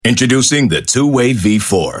Introducing the Two-Way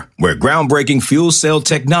V4, where groundbreaking fuel cell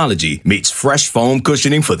technology meets fresh foam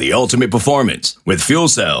cushioning for the ultimate performance. With fuel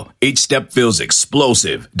cell, each step feels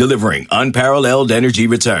explosive, delivering unparalleled energy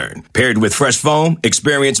return. Paired with fresh foam,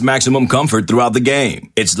 experience maximum comfort throughout the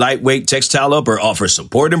game. Its lightweight textile upper offers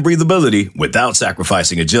support and breathability without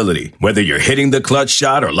sacrificing agility. Whether you're hitting the clutch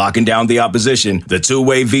shot or locking down the opposition, the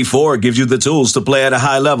Two-Way V4 gives you the tools to play at a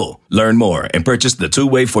high level. Learn more and purchase the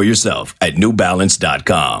Two-Way for yourself at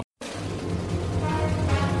newbalance.com.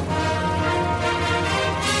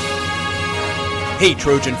 Hey,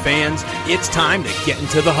 Trojan fans, it's time to get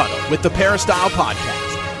into the huddle with the Peristyle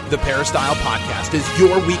Podcast. The Peristyle Podcast is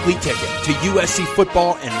your weekly ticket to USC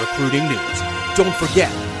football and recruiting news. Don't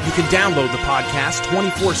forget, you can download the podcast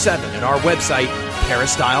 24/7 at our website,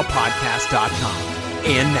 peristylepodcast.com.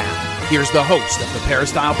 And now, here's the host of the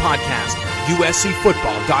Peristyle Podcast,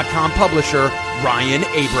 USCFootball.com publisher, Ryan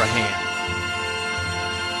Abraham.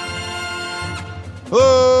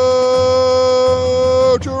 Hello,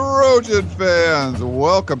 Trojan fans.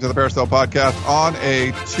 Welcome to the Peristyle Podcast on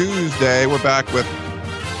a Tuesday. We're back with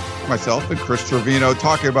myself and Chris Trevino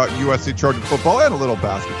talking about USC Trojan football and a little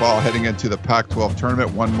basketball heading into the Pac-12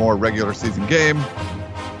 tournament. One more regular season game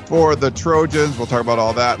for the Trojans. We'll talk about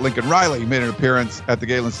all that. Lincoln Riley made an appearance at the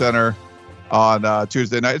Galen Center on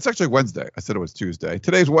Tuesday night. It's actually Wednesday. I said it was Tuesday.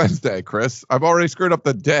 Today's Wednesday, Chris. I've already screwed up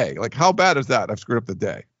the day. Like, how bad is that? I've screwed up the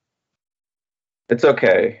day. It's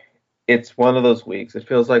okay. It's one of those weeks. It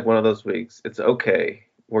feels like one of those weeks. It's okay.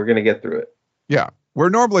 We're going to get through it. Yeah. We're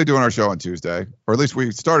normally doing our show on Tuesday, or at least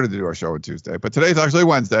we started to do our show on Tuesday, but today's actually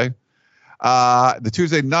Wednesday. The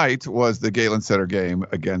Tuesday night was the Galen Center game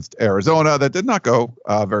against Arizona. That did not go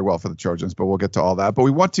very well for the Trojans, but we'll get to all that. But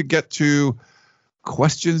we want to get to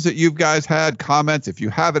questions that you guys had, comments. If you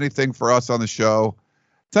have anything for us on the show,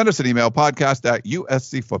 send us an email,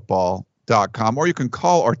 podcast@uscfootball.com, or you can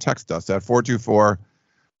call or text us at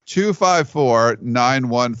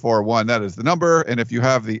 424-254-9141. That is the number. And if you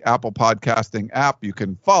have the Apple Podcasting app, you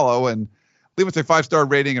can follow and leave us a 5-star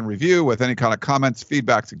rating and review with any kind of comments,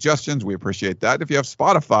 feedback, suggestions. We appreciate that. If you have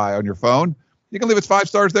Spotify on your phone, you can leave us 5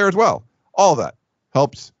 stars there as well. All of that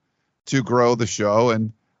helps to grow the show.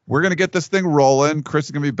 And we're going to get this thing rolling. Chris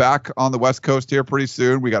is going to be back on the West Coast here pretty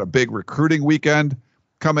soon. We got a big recruiting weekend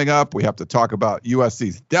coming up. We have to talk about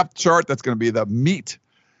USC's depth chart. That's going to be the meat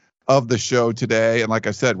of the show today. And like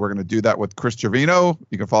I said, we're going to do that with Chris Trevino.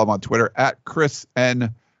 You can follow him on Twitter at Chris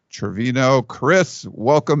N. Trevino. Chris,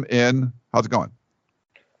 welcome in. How's it going?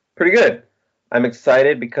 Pretty good. I'm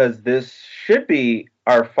excited because this should be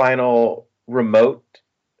our final remote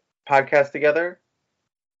podcast together,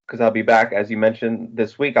 because I'll be back, as you mentioned,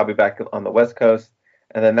 this week. I'll be back on the West Coast.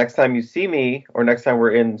 And then next time you see me, or next time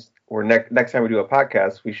next time we do a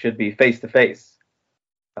podcast, we should be face to face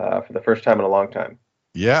for the first time in a long time.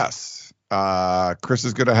 Yes. Chris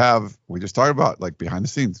is going to have, we just talked about, like, behind the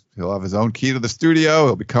scenes. He'll have his own key to the studio.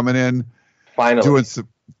 He'll be coming in, finally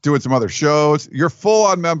doing some other shows. You're full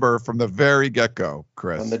on member from the very get-go,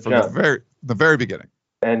 Chris. From the very beginning.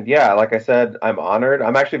 And yeah, like I said, I'm honored.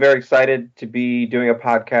 I'm actually very excited to be doing a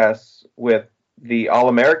podcast with the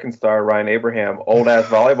All-American star, Ryan Abraham, old-ass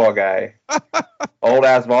volleyball guy.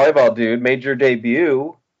 Old-ass volleyball dude. Made your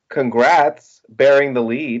debut. Congrats. Bearing the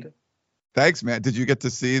lead. Thanks, man. Did you get to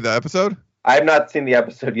see the episode? I have not seen the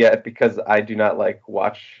episode yet because I do not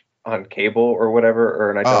watch on cable or whatever,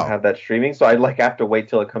 and I don't have that streaming. So I have to wait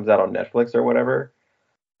till it comes out on Netflix or whatever.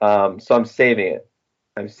 So I'm saving it.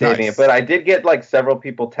 It. But I did get several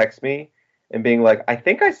people text me and being like, I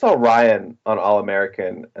think I saw Ryan on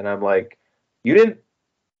All-American. And I'm like, you didn't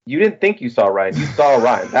think you saw Ryan. You saw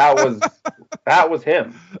Ryan. That was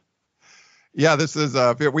him. Yeah, this is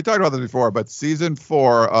we talked about this before, but season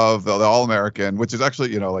 4 of the All-American, which is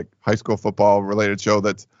actually, high school football related show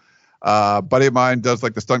that a buddy of mine does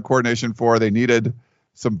the stunt coordination for. They needed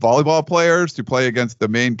some volleyball players to play against the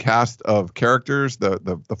main cast of characters,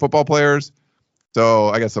 the football players. So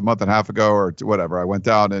I guess a month and a half ago or whatever, I went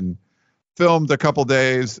down and filmed a couple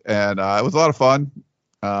days, and it was a lot of fun.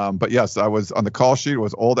 But yes, I was on the call sheet. It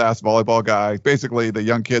was old ass volleyball guy. Basically, the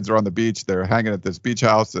young kids are on the beach. They're hanging at this beach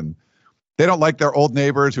house, and they don't like their old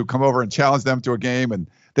neighbors who come over and challenge them to a game, and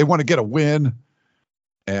they want to get a win.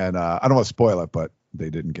 And I don't want to spoil it, but they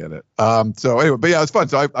didn't get it. So anyway, but yeah, it was fun.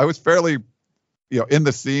 So I was fairly, in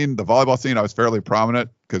the scene, the volleyball scene, I was fairly prominent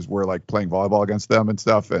because we're playing volleyball against them and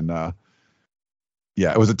stuff. And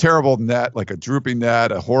yeah, it was a terrible net, a drooping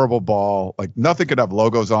net, a horrible ball. Nothing could have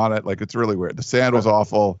logos on it. It's really weird. The sand was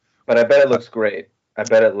awful. But I bet it looks great. I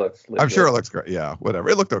bet it looks legit. I'm sure it looks great. Yeah, whatever.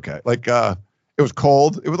 It looked okay. It was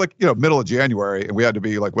cold. It was middle of January, and we had to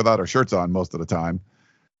be without our shirts on most of the time.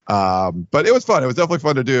 But it was fun. It was definitely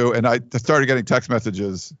fun to do. And I started getting text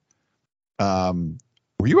messages.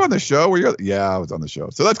 Were you on the show? Yeah, I was on the show.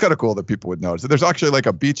 So that's kind of cool that people would notice. There's actually like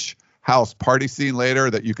a beach house party scene later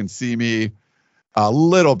that you can see me a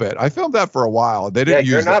little bit. I filmed that for a while. They didn't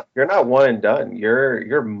use it. You're not one and done.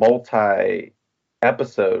 You're multi-episode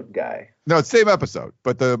guy. No, it's same episode,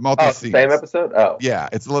 but the multi-scenes. Same episode? Oh. Yeah,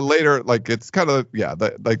 it's a little later. Like it's kind of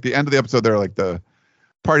like the end of the episode. They're like the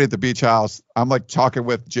party at the beach house. I'm like talking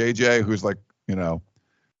with JJ, who's like,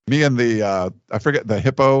 me and the I forget the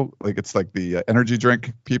hippo. Like it's like the energy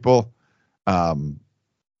drink people. I'm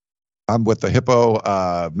with the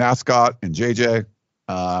hippo mascot and JJ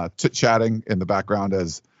chit-chatting in the background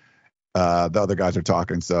as the other guys are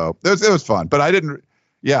talking. So it was fun. But I didn't.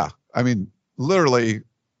 Yeah, I mean, literally.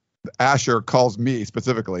 Asher calls me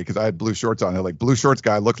specifically because I had blue shorts on. They're like, blue shorts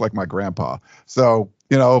guy looks like my grandpa. So,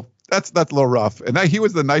 that's a little rough. And he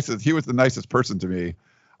was the nicest person to me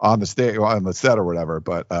on the set or whatever.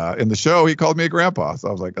 But in the show, he called me a grandpa. So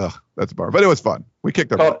I was like, oh, that's a bar. But it was fun. We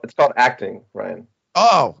kicked It's called acting, Ryan.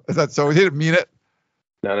 Oh, is that so? He didn't mean it?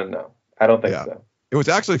 No. I don't think so. It was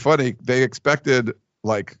actually funny. They expected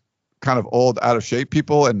like kind of old, out of shape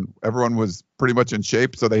people, and everyone was pretty much in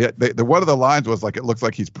shape. So they one of the lines was like, it looks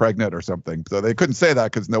like he's pregnant or something. So they couldn't say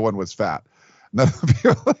that because no one was fat.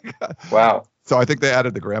 Wow. So I think they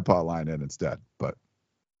added the grandpa line in instead. But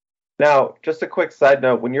now, just a quick side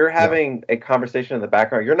note: when you're having a conversation in the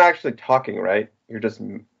background, you're not actually talking, right? You're just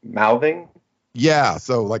mouthing. Yeah.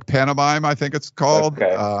 So like pantomime, I think it's called.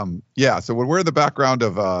 Okay. Yeah. So when we're in the background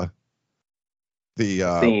of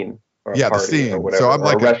the scene. Or the scene. Or whatever, so I'm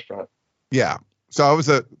like a restaurant. Yeah. So I was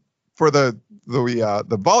for the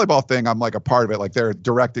volleyball thing. I'm like a part of it. Like they're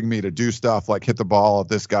directing me to do stuff like hit the ball at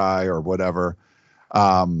this guy or whatever.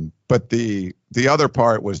 But the other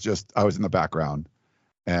part was just I was in the background,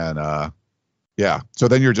 and yeah. So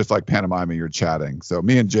then you're just like pantomiming. You're chatting. So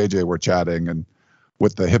me and JJ were chatting and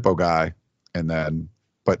with the hippo guy, and then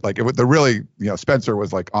but like Spencer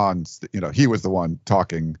was like on. He was the one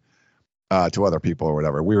talking. To other people or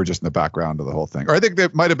whatever. We were just in the background of the whole thing. Or I think there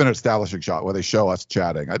might have been an establishing shot where they show us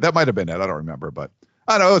chatting. That might have been it. I don't remember, but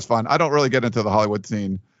I don't know. It was fun. I don't really get into the Hollywood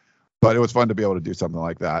scene, but it was fun to be able to do something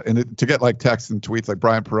like that. And to get like texts and tweets, like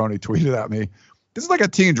Brian Peroni tweeted at me. This is like a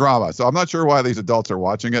teen drama. So I'm not sure why these adults are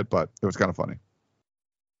watching it, but it was kind of funny.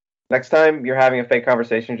 Next time you're having a fake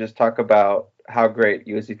conversation, just talk about how great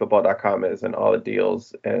USCfootball.com is and all the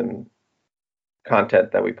deals and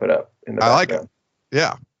content that we put up in the background. I like it.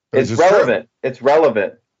 Yeah. It's relevant. True. It's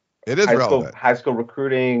relevant. It is relevant. High school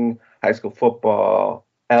recruiting, high school football,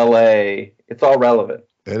 LA. It's all relevant.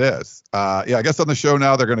 It is. Yeah, I guess on the show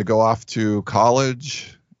now they're going to go off to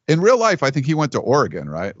college. In real life, I think he went to Oregon,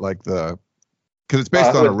 right? Like because it's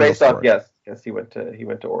based on a real story. Yes, he went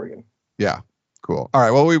to Oregon. Yeah, cool. All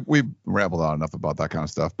right. Well, we rambled on enough about that kind of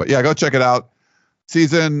stuff, but yeah, go check it out.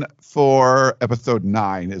 Season 4, episode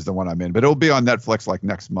 9 is the one I'm in, but it'll be on Netflix like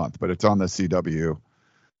next month. But it's on the CW.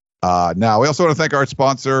 Now, we also want to thank our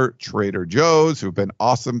sponsor, Trader Joe's, who've been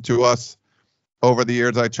awesome to us over the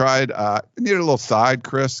years. I needed a little side,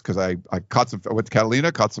 Chris, because I caught some with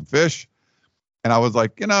Catalina, caught some fish. And I was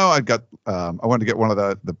like, I wanted to get one of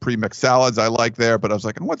the pre-mixed salads I like there, but I was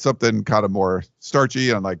like, I want something kind of more starchy.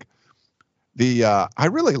 And I'm like, I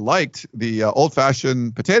really liked the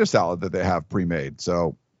old-fashioned potato salad that they have pre-made.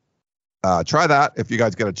 So try that if you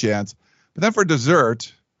guys get a chance. But then for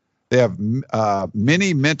dessert, they have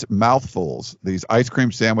mini mint mouthfuls, these ice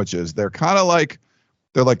cream sandwiches. They're like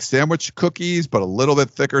sandwich cookies, but a little bit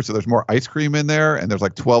thicker. So there's more ice cream in there, and there's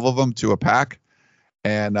like 12 of them to a pack.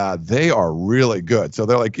 And they are really good. So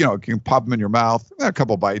they're like, you can pop them in your mouth, a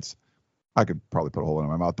couple bites. I could probably put a hole in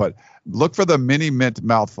my mouth, but look for the mini mint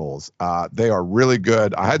mouthfuls. They are really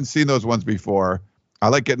good. I hadn't seen those ones before. I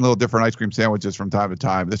like getting little different ice cream sandwiches from time to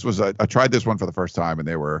time. I tried this one for the first time, and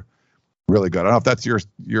they were really good. I don't know if that's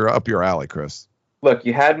you're up your alley, Chris. Look,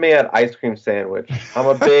 you had me at ice cream sandwich. I'm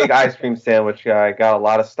a big ice cream sandwich guy. Got a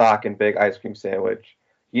lot of stock in big ice cream sandwich.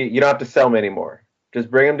 You don't have to sell me anymore. Just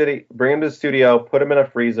bring them to the studio, put them in a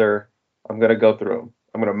freezer. I'm gonna go through them.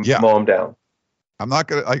 I'm gonna mow them down. I'm not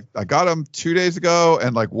gonna. I got them 2 days ago,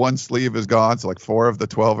 and like one sleeve is gone, so like 4 of the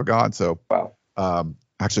 12 are gone. So wow.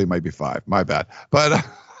 Actually, it might be 5. My bad. But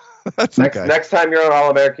that's okay. Next time you're on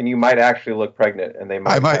All-American, you might actually look pregnant, and they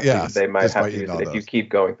might. They might have to use it if you keep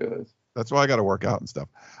going through this. That's why I got to work out and stuff.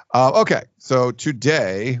 Okay, so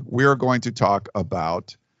today we are going to talk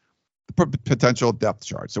about the potential depth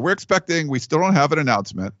chart. So we still don't have an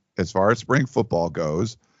announcement as far as spring football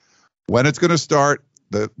goes. When it's going to start,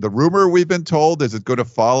 the rumor we've been told is it's going to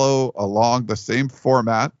follow along the same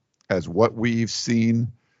format as what we've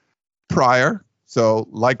seen prior. So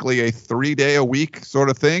likely a 3-day-a-week sort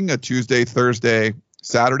of thing, a Tuesday, Thursday,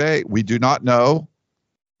 Saturday. We do not know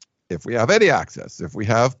if we have any access, if we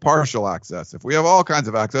have partial access, if we have all kinds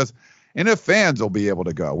of access, and if fans will be able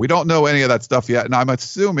to go. We don't know any of that stuff yet. And I'm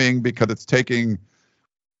assuming because it's taking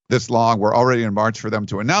this long, we're already in March, for them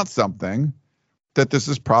to announce something, that this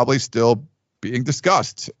is probably still being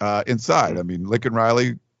discussed inside. I mean, Lincoln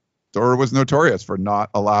Riley sort of was notorious for not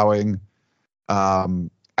allowing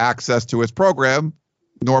access to his program.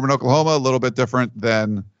 Norman, Oklahoma, a little bit different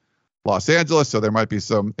than Los Angeles, so there might be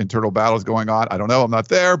some internal battles going on. I don't know. I'm not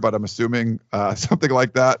there, but I'm assuming something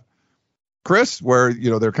like that. Chris, where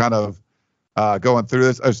they're kind of going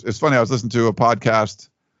through this. It's funny. I was listening to a podcast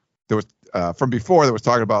that was from before that was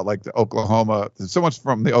talking about like the Oklahoma. So much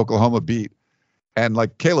from the Oklahoma beat, and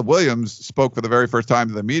like Caleb Williams spoke for the very first time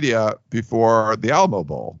to the media before the Alamo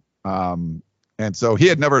Bowl. And so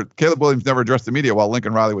Caleb Williams never addressed the media while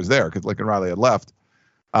Lincoln Riley was there, because Lincoln Riley had left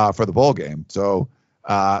for the bowl game. So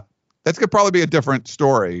that's going to probably be a different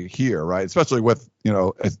story here, right? Especially with,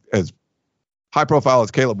 as high profile as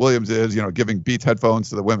Caleb Williams is, giving Beats headphones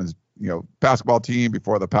to the women's, basketball team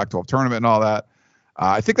before the Pac-12 tournament and all that.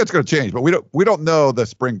 I think that's going to change, but we don't know the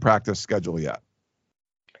spring practice schedule yet.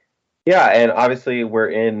 Yeah, and obviously we're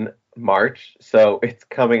in March, so it's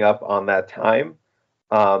coming up on that time.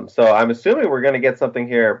 So I'm assuming we're going to get something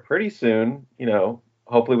here pretty soon,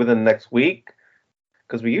 hopefully within the next week,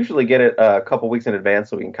 because we usually get it a couple weeks in advance,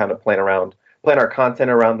 so we can kind of plan our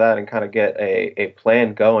content around that and kind of get a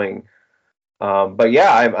plan going. But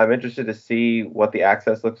yeah, I'm interested to see what the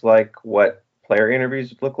access looks like, what player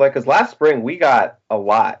interviews look like, because last spring we got a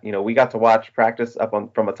lot. We got to watch practice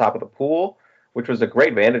from the top of the pool, which was a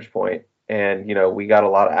great vantage point, and we got a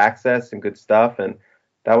lot of access and good stuff, and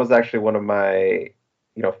that was actually one of my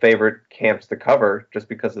favorite camps to cover, just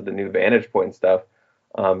because of the new vantage point and stuff.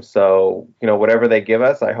 So whatever they give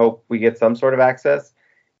us, I hope we get some sort of access,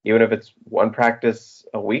 even if it's one practice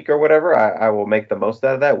a week or whatever. I will make the most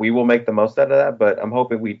out of that. We will make the most out of that, but I'm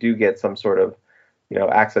hoping we do get some sort of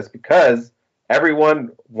access, because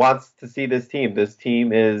everyone wants to see this team. This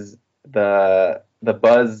team is the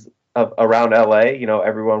buzz around LA.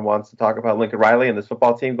 Everyone wants to talk about Lincoln Riley and this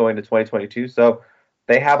football team going to 2022. So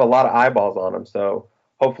they have a lot of eyeballs on them. So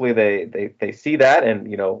hopefully they see that and,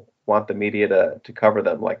 want the media to cover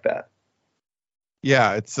them like that.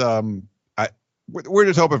 Yeah, it's we're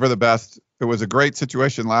just hoping for the best. It was a great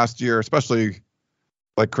situation last year, especially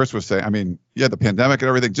like Chris was saying. I mean, the pandemic and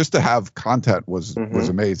everything, just to have content was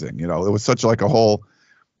amazing. It was such like a whole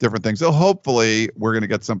different thing. So hopefully we're going to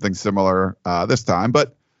get something similar this time.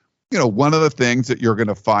 But, one of the things that you're going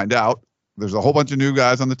to find out, there's a whole bunch of new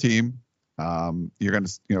guys on the team. You're going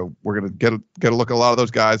to, we're going to get a look at a lot of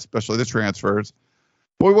those guys, especially the transfers.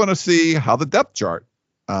 But we want to see how the depth chart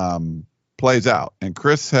plays out. And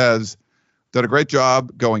Chris has done a great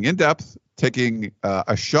job going in depth, taking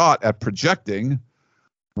a shot at projecting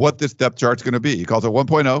what this depth chart's going to be. He calls it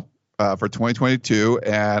 1.0 for 2022.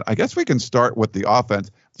 And I guess we can start with the offense.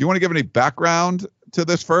 Do you want to give any background to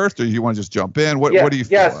this first, or do you want to just jump in? What do you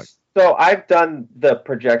feel like? So I've done the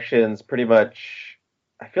projections pretty much.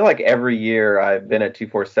 I feel like every year I've been at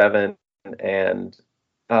 247, and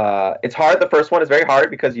it's hard. The first one is very hard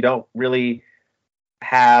because you don't really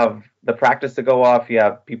have the practice to go off. You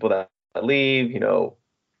have people that leave,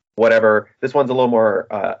 whatever. This one's a little more,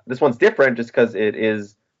 this one's different just because it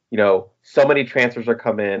is, so many transfers are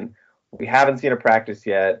come in. We haven't seen a practice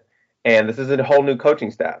yet. And this is a whole new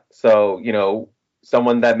coaching staff. So,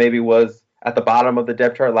 someone that maybe was at the bottom of the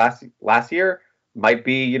depth chart last year might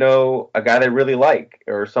be, a guy they really like,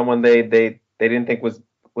 or someone they didn't think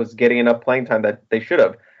was getting enough playing time that they should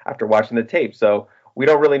have after watching the tape. So we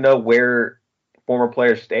don't really know where former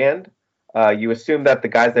players stand. You assume that the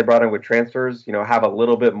guys they brought in with transfers, have a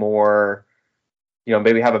little bit more,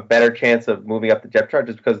 maybe have a better chance of moving up the depth chart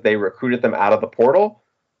just because they recruited them out of the portal.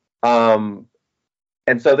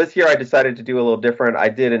 And so this year I decided to do a little different. I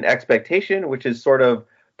did an expectation, which is sort of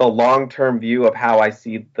the long-term view of how I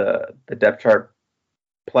see the depth chart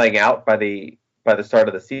playing out by the start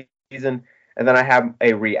of the season. And then I have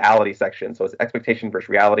a reality section. So it's expectation versus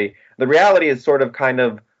reality. The reality is sort of kind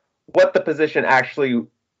of what the position actually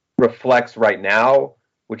reflects right now,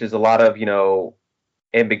 which is a lot of,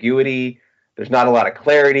 ambiguity. There's not a lot of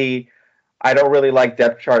clarity. I don't really like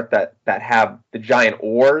depth charts that have the giant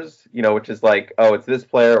ors, which is like, oh, it's this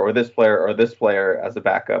player or this player or this player as a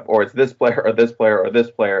backup, or it's this player or this player or this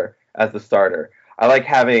player as the starter. I like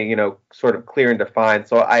having, sort of clear and defined.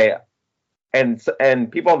 So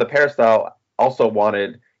and people on the Peristyle also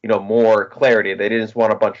wanted, more clarity. They didn't just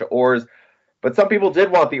want a bunch of ors, but some people did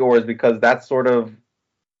want the ors because that's sort of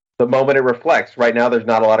the moment it reflects. Right now, there's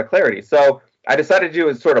not a lot of clarity. So I decided to do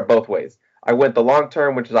it sort of both ways. I went the long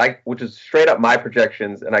term, which is straight up my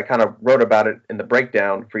projections, and I kind of wrote about it in the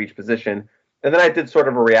breakdown for each position. And then I did sort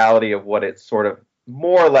of a reality of what it sort of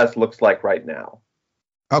more or less looks like right now.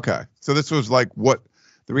 Okay. So this was like what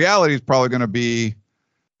the reality is probably going to be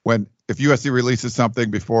if USC releases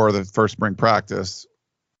something before the first spring practice,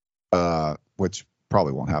 which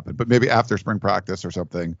probably won't happen, but maybe after spring practice or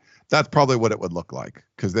something, that's probably what it would look like.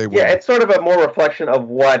 Because it's sort of a more reflection of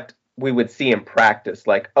what we would see in practice.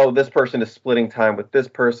 Like, oh, this person is splitting time with this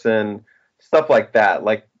person, stuff like that.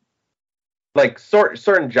 Like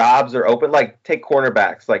certain jobs are open, like take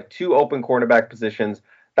cornerbacks, like 2 open cornerback positions.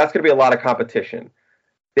 That's going to be a lot of competition.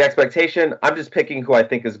 The expectation, I'm just picking who I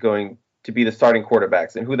think is going to be the starting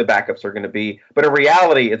quarterbacks and who the backups are going to be. But in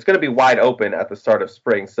reality, it's going to be wide open at the start of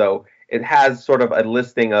spring. So it has sort of a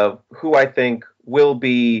listing of who I think will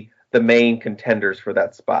be the main contenders for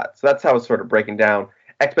that spot. So that's how it's sort of breaking down.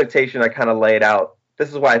 Expectation, I kind of lay it out. This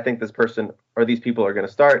is why I think this person or these people are going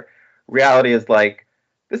to start. Reality is like,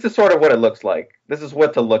 this is sort of what it looks like. This is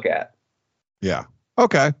what to look at. Yeah.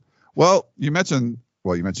 Okay. Well, you mentioned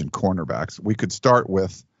cornerbacks. We could start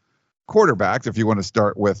with quarterbacks if you want to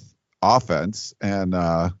start with offense. And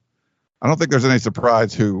I don't think there's any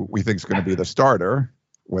surprise who we think is going to be the starter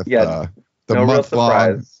with the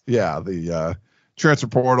month-long. Yeah, the transfer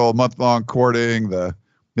portal, month-long courting.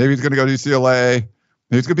 Maybe he's going to go to UCLA.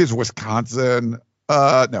 Maybe he's going to be at Wisconsin.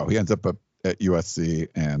 No, he ends up at USC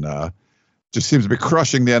and just seems to be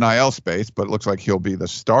crushing the NIL space, but it looks like he'll be the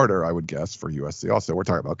starter, I would guess, for USC. Also, we're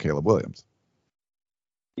talking about Caleb Williams.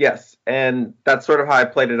 Yes, and that's sort of how I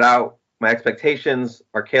played it out. My expectations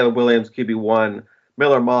are Caleb Williams, QB1,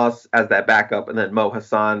 Miller Moss as that backup, and then Mo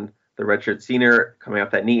Hassan, the redshirt senior, coming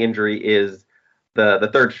off that knee injury, is the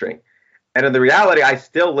third string. And in the reality, I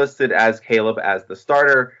still listed as Caleb as the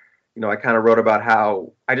starter. I kind of wrote about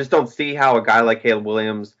how I just don't see how a guy like Caleb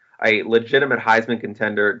Williams, a legitimate Heisman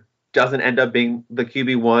contender, doesn't end up being the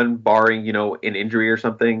QB1, barring, an injury or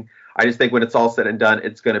something. I just think when it's all said and done,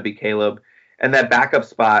 it's going to be Caleb. And that backup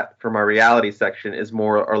spot for my reality section is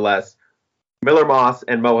more or less Miller Moss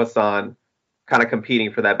and Mo Hassan kind of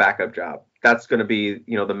competing for that backup job. That's going to be,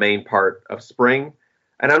 the main part of spring.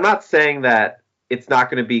 And I'm not saying that it's not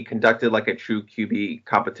going to be conducted like a true QB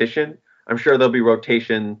competition. I'm sure there'll be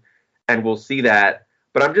rotation and we'll see that.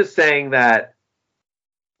 But I'm just saying that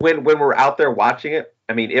when we're out there watching it,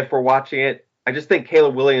 if we're watching it, I just think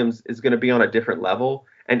Caleb Williams is going to be on a different level,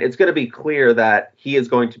 and it's going to be clear that he is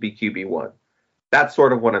going to be QB1. That's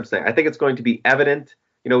sort of what I'm saying. I think it's going to be evident.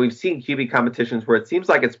 We've seen QB competitions where it seems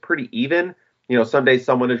like it's pretty even. Some days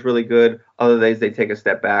someone is really good, other days they take a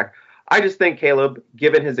step back. I just think Caleb,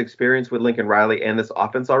 given his experience with Lincoln Riley and this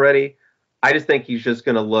offense already, I just think he's just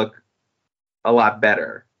going to look a lot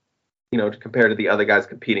better, compared to the other guys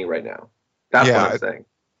competing right now. That's what I'm saying.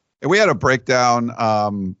 And we had a breakdown,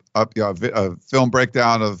 a film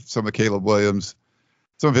breakdown of some of Caleb Williams,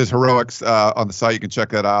 some of his heroics on the site. You can check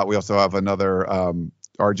that out. We also have another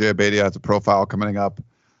RJ Abadia has a profile coming up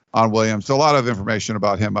on Williams. So a lot of information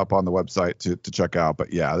about him up on the website to check out.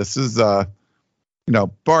 But yeah, this is,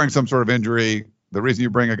 barring some sort of injury, the reason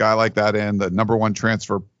you bring a guy like that in, the number 1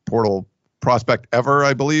 transfer portal prospect ever,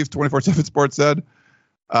 I believe, 24/7 Sports said,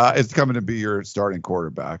 is coming to be your starting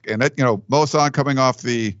quarterback. And Mo Hassan coming off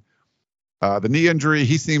the knee injury,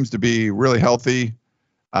 he seems to be really healthy,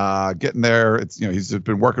 getting there. It's he's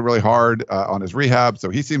been working really hard on his rehab, so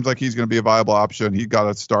he seems like he's going to be a viable option. He got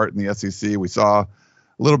a start in the SEC. We saw a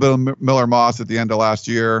little bit of Miller Moss at the end of last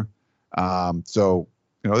year, so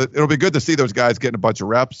it'll be good to see those guys getting a bunch of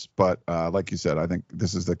reps. But like you said, I think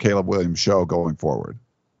this is the Caleb Williams show going forward.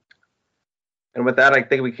 And with that, I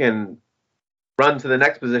think we can run to the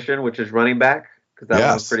next position, which is running back, because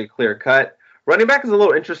that was pretty clear cut. Running back is a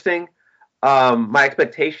little interesting. My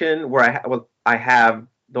expectation, where I have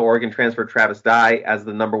the Oregon transfer Travis Dye as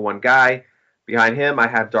the number 1 guy. Behind him, I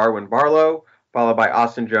have Darwin Barlow, followed by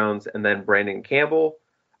Austin Jones, and then Brandon Campbell.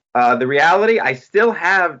 The reality, I still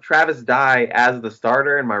have Travis Dye as the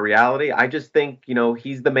starter in my reality. I just think,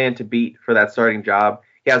 he's the man to beat for that starting job.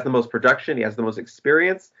 He has the most production. He has the most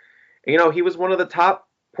experience. And, he was one of the top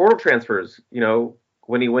portal transfers,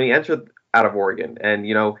 when he entered out of Oregon. And,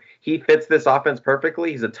 he fits this offense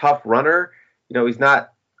perfectly. He's a tough runner. He's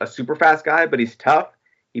not a super fast guy, but he's tough.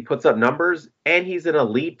 He puts up numbers, and he's an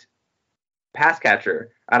elite pass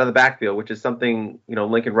catcher out of the backfield, which is something,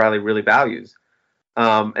 Lincoln Riley really values.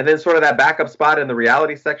 And then sort of that backup spot in the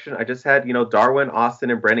reality section, I just had, Darwin,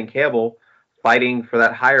 Austin, and Brandon Campbell fighting for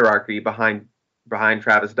that hierarchy behind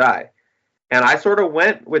Travis Dye. And I sort of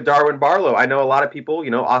went with Darwin Barlow. I know a lot of people,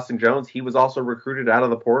 Austin Jones, he was also recruited out of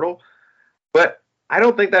the portal. But I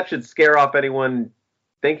don't think that should scare off anyone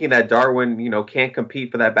thinking that Darwin, can't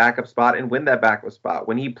compete for that backup spot and win that backup spot.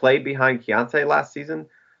 When he played behind Keontae last season,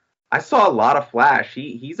 I saw a lot of flash.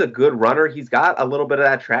 He's a good runner. He's got a little bit of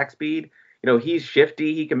that track speed. He's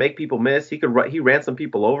shifty. He can make people miss. He ran some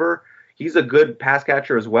people over. He's a good pass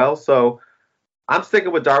catcher as well. So I'm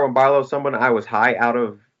sticking with Darwin Barlow, someone I was high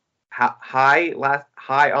on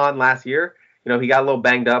last year. He got a little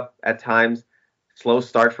banged up at times. Slow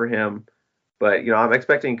start for him. But, I'm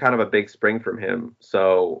expecting kind of a big spring from him.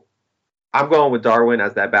 So I'm going with Darwin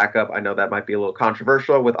as that backup. I know that might be a little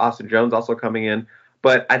controversial with Austin Jones also coming in.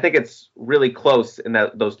 But I think it's really close in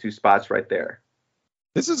those two spots right there.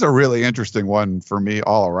 This is a really interesting one for me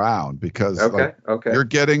all around because you're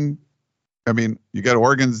getting, you got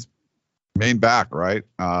Oregon's main back, right?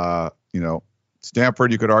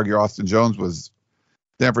 Stanford, you could argue Austin Jones was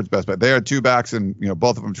Stanford's best bet. They had two backs and,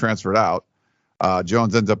 both of them transferred out.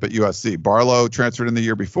 Jones ends up at USC. Barlow transferred in the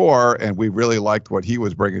year before, and we really liked what he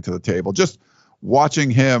was bringing to the table. Just watching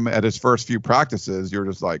him at his first few practices, you're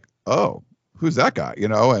just like, oh, who's that guy?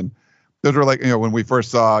 And those were like, when we first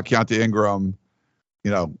saw Keontae Ingram,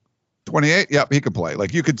 28, yep, he could play.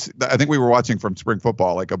 Like I think we were watching from spring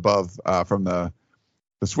football, like above from the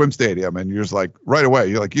swim stadium, and you're just like right away,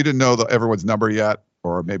 you didn't know everyone's number yet,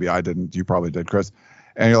 or maybe I didn't. You probably did, Chris.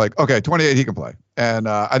 And you're like, okay, 28, he can play. And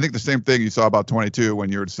I think the same thing you saw about 22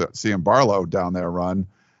 when you were seeing Barlow down there run.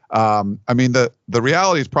 The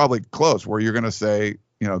reality is probably close where you're going to say,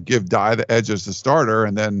 give Dye the edge as the starter,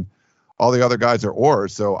 and then all the other guys are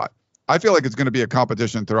oars. So I feel like it's going to be a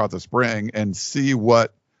competition throughout the spring and see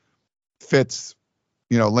what fits,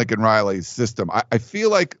 Lincoln Riley's system. I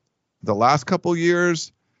feel like the last couple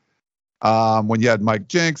years when you had Mike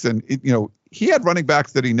Jinks and, he had running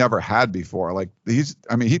backs that he never had before. Like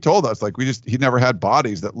he told us like he never had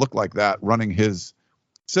bodies that looked like that running his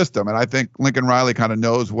system. And I think Lincoln Riley kind of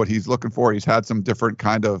knows what he's looking for. He's had some different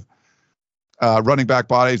kind of running back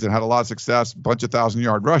bodies and had a lot of success, bunch of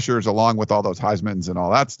 1,000-yard rushers along with all those Heismans and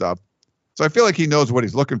all that stuff. So I feel like he knows what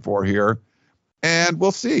he's looking for here, and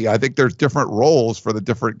we'll see. I think there's different roles for the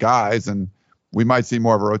different guys, and we might see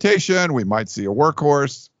more of a rotation. We might see a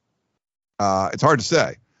workhorse. It's hard to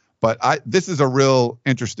say. But this is a real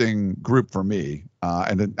interesting group for me,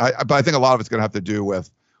 but I think a lot of it's going to have to do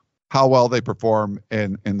with how well they perform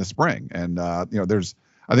in the spring. And I think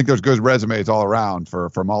there's good resumes all around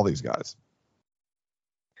from all these guys.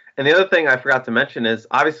 And the other thing I forgot to mention is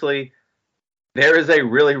obviously there is a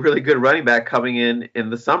really, really good running back coming in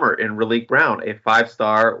the summer in Raleek Brown, a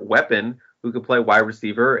 5-star weapon who could play wide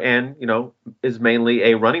receiver and is mainly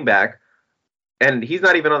a running back. And he's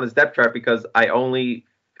not even on this depth chart because I only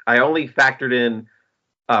factored in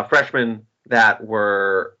freshmen that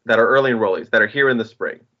are early enrollees that are here in the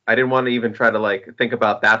spring. I didn't want to even try to think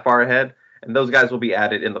about that far ahead. And those guys will be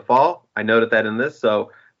added in the fall. I noted that in this.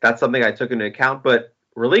 So that's something I took into account. But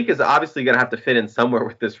Raleek is obviously going to have to fit in somewhere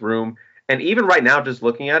with this room. And even right now, just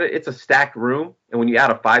looking at it, it's a stacked room. And when you add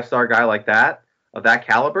a 5-star guy like that, of that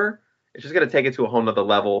caliber, it's just going to take it to a whole nother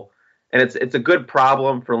level. And it's a good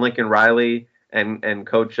problem for Lincoln Riley and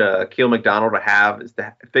Coach Keel McDonald to have, is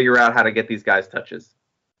to figure out how to get these guys touches.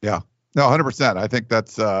 Yeah, no, 100%. I think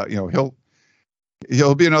that's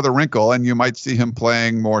he'll be another wrinkle, and you might see him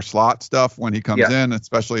playing more slot stuff when he comes in,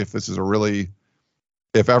 especially if this is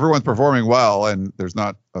if everyone's performing well and there's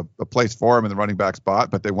not a place for him in the running back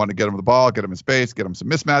spot, but they want to get him the ball, get him in space, get him some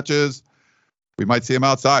mismatches. We might see him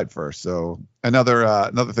outside first. So another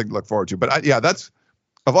thing to look forward to. But that's.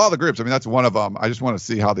 Of all the groups, that's one of them. I just want to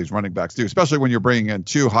see how these running backs do, especially when you're bringing in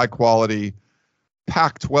two high-quality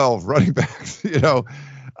Pac-12 running backs,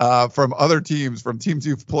 from other teams, from teams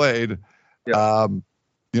you've played. Yeah.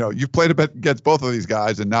 You've played against both of these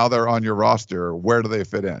guys, and now they're on your roster. Where do they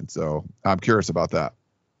fit in? So I'm curious about that.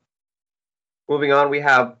 Moving on, we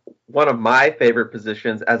have one of my favorite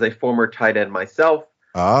positions as a former tight end myself.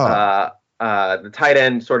 The tight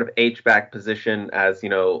end sort of H-back position, as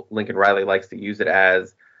Lincoln Riley likes to use it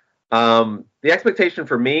as. The expectation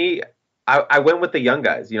for me, I went with the young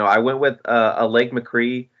guys. I went with a Lake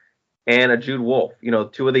McCree and a Jude Wolfe.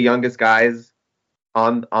 Two of the youngest guys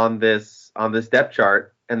on this depth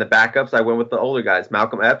chart. And the backups, I went with the older guys,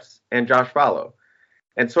 Malcolm Epps and Josh Fallow.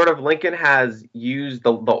 And sort of Lincoln has used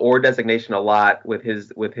the or designation a lot with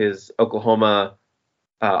his Oklahoma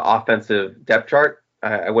offensive depth chart.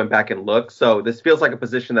 I went back and looked. So this feels like a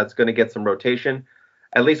position that's going to get some rotation,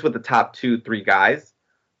 at least with the top 2-3 guys.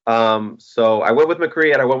 So I went with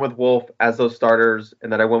McCree and I went with Wolfe as those starters.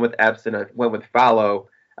 And then I went with Epps and I went with Fallow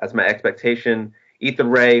as my expectation. Ethan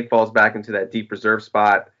Ray falls back into that deep reserve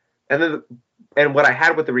spot. And what I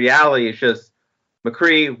had with the reality is just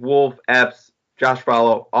McCree, Wolf, Epps, Josh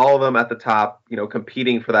Falo, all of them at the top,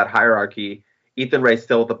 competing for that hierarchy. Ethan Ray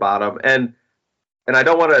still at the bottom. And I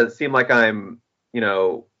don't want to seem like I'm,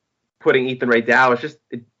 putting Ethan Ray down.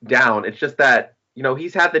 It's just that,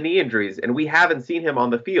 he's had the knee injuries and we haven't seen him on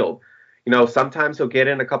the field. Sometimes he'll get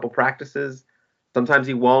in a couple practices. Sometimes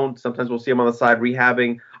he won't. Sometimes we'll see him on the side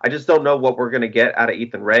rehabbing. I just don't know what we're going to get out of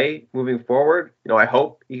Ethan Ray moving forward. I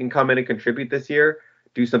hope he can come in and contribute this year,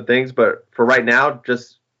 do some things. But for right now,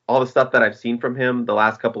 just all the stuff that I've seen from him the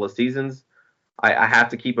last couple of seasons, I have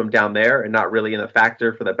to keep him down there and not really in the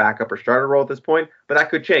factor for the backup or starter role at this point. But that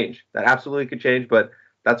could change. That absolutely could change. But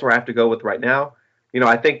that's where I have to go with right now.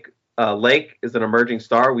 I think Lake is an emerging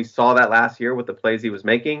star. We saw that last year with the plays he was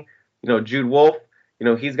making. Jude Wolf,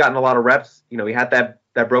 he's gotten a lot of reps. He had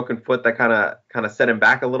that broken foot that kind of set him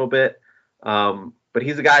back a little bit. But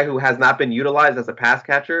he's a guy who has not been utilized as a pass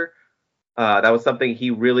catcher. That was something he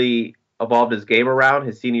really evolved his game around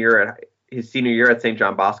his senior year at St.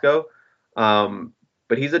 John Bosco.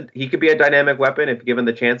 But he could be a dynamic weapon if given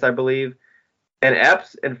the chance, I believe. And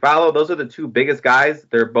Epps and Falo, those are the two biggest guys.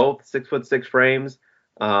 They're both 6'6" frames.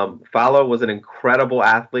 Falo was an incredible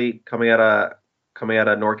athlete coming out of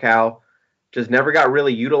NorCal. Just never got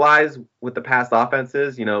really utilized with the past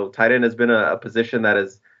offenses. Tight end has been a position that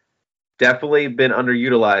has definitely been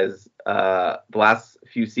underutilized the last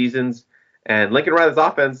few seasons. And Lincoln Riley's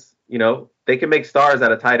offense, they can make stars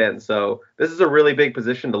out of tight end. So this is a really big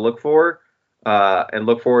position to look for and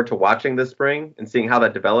look forward to watching this spring and seeing how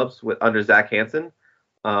that develops under Zach Hansen.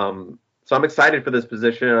 So I'm excited for this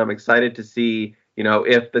position. I'm excited to see,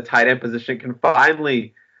 if the tight end position can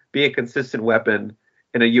finally be a consistent weapon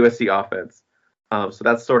in a USC offense. So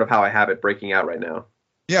that's sort of how I have it breaking out right now.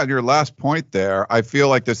 Yeah, your last point there, I feel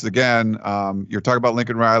like this again, you're talking about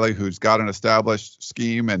Lincoln Riley, who's got an established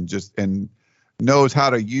scheme and knows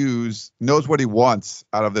how to knows what he wants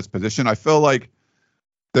out of this position. I feel like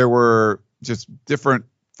there were just different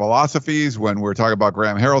philosophies when we were talking about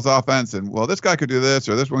Graham Harrell's offense and, well, this guy could do this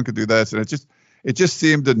or this one could do this. And it just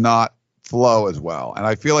seemed to not flow as well. And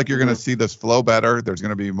I feel like you're going to see this flow better. There's going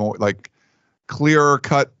to be more like clearer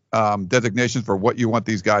cut designations for what you want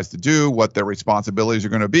these guys to do, what their responsibilities are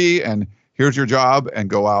going to be, and here's your job, and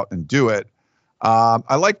go out and do it.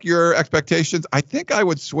 I like your expectations. I think I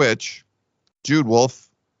would switch Jude Wolf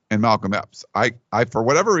and Malcolm Epps. I for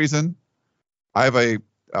whatever reason, I have a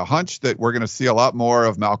hunch that we're going to see a lot more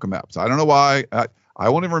of Malcolm Epps. I don't know why. I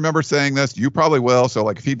won't even remember saying this. You probably will. So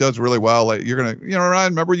like if he does really well, you're going to,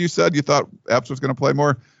 Ryan, remember you said you thought Epps was going to play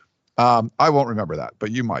more? I won't remember that,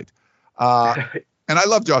 but you might. And I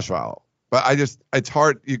love Josh Falo, but it's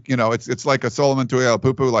hard. It's like a Solomon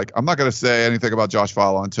Tuiapupu. Like I'm not going to say anything about Josh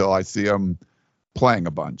Falo until I see him playing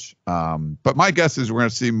a bunch. But my guess is we're going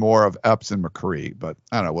to see more of Epps and McCree, but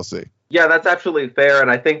I don't know. We'll see. Yeah, that's absolutely fair. And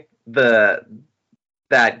I think that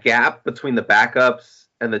gap between the backups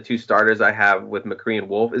and the two starters I have with McCree and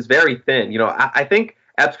Wolf is very thin. I think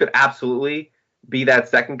Epps could absolutely be that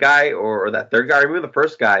second guy or that third guy, or even the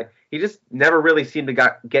first guy. He just never really seemed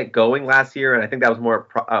to get going last year, and I think that was more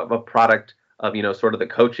of a product of sort of the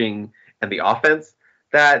coaching and the offense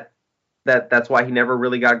that's why he never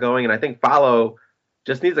really got going. And I think Falo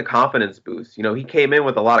just needs a confidence boost. He came in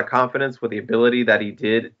with a lot of confidence with the ability that he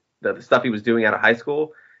did, the stuff he was doing out of high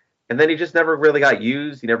school, and then he just never really got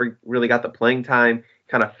used. He never really got the playing time.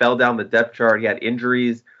 Kind of fell down the depth chart. He had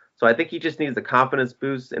injuries. So I think he just needs a confidence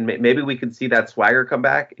boost, and maybe we could see that swagger come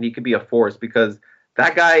back, and he could be a force because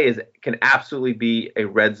that guy can absolutely be a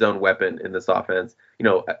red zone weapon in this offense.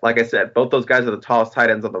 Like I said, both those guys are the tallest tight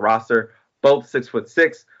ends on the roster, both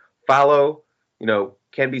 6'6". Falo,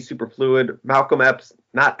 can be super fluid. Malcolm Epps,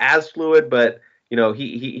 not as fluid, but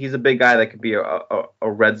he's a big guy that could be a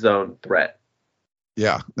red zone threat.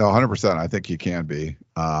 Yeah, no, 100%. I think he can be.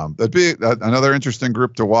 That'd be another interesting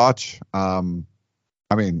group to watch.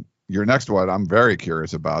 Your next one, I'm very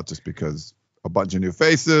curious about just because a bunch of new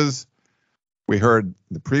faces. We heard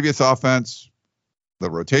the previous offense, the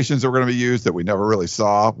rotations that were going to be used that we never really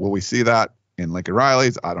saw. Will we see that in Lincoln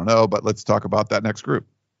Riley's? I don't know, but let's talk about that next group.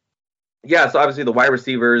 Yeah, so obviously the wide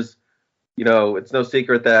receivers, it's no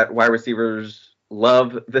secret that wide receivers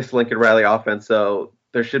love this Lincoln Riley offense. So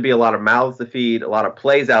there should be a lot of mouths to feed, a lot of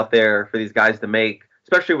plays out there for these guys to make,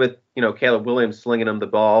 especially with, Caleb Williams slinging them the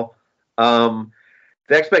ball.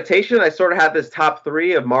 The expectation, I sort of had this top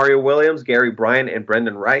three of Mario Williams, Gary Bryant, and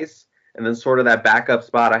Brendan Rice. And then sort of that backup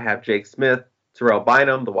spot, I have Jake Smith, Terrell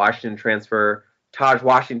Bynum, the Washington transfer, Taj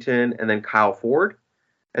Washington, and then Kyle Ford.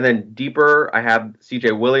 And then deeper, I have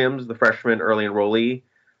C.J. Williams, the freshman early enrollee,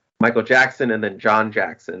 Michael Jackson, and then John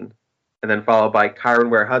Jackson, and then followed by Kyron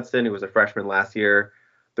Ware-Hudson, who was a freshman last year.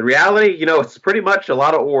 The reality, it's pretty much a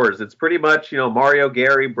lot of oars. It's pretty much, Mario,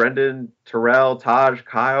 Gary, Brendan, Terrell, Taj,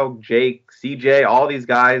 Kyle, Jake, CJ, all these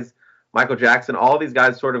guys, Michael Jackson, all these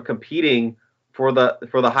guys sort of competing for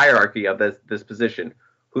the hierarchy of this position.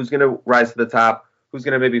 Who's going to rise to the top? Who's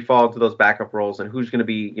going to maybe fall into those backup roles? And who's going to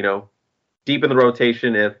be, deep in the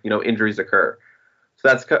rotation if, injuries occur? So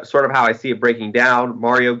that's sort of how I see it breaking down.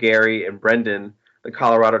 Mario, Gary, and Brendan, the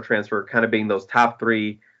Colorado transfer, kind of being those top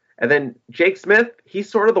three. And then Jake Smith, he's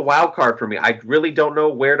sort of the wild card for me. I really don't know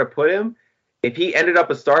where to put him. If he ended up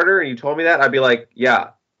a starter and you told me that, I'd be like, yeah,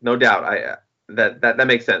 no doubt. That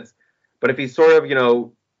makes sense. But if he sort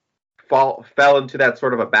of, fell into that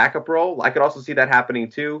sort of a backup role, I could also see that happening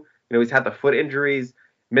too. He's had the foot injuries,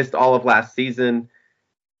 missed all of last season.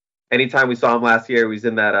 Anytime we saw him last year, he was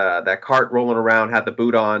in that cart rolling around, had the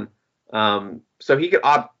boot on. So he could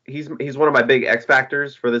he's one of my big X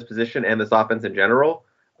factors for this position and this offense in general.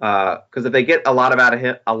 Because if they get a lot out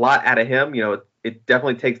of him, it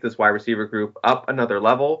definitely takes this wide receiver group up another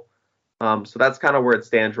level. So that's kind of where it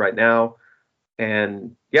stands right now.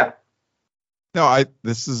 And yeah. No,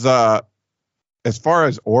 this is as far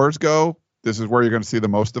as oars go, this is where you're going to see the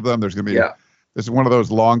most of them. There's going to be this is one of those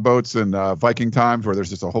longboats in Viking times where there's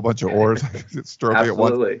just a whole bunch of oars stroking at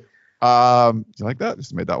once. Absolutely. You like that?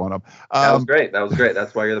 Just made that one up. That was great.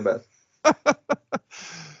 That's why you're the best.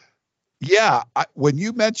 Yeah, when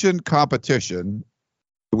you mentioned competition,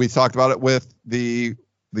 we talked about it with the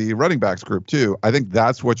running backs group too. I think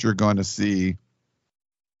that's what you're going to see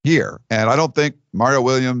here. And I don't think Mario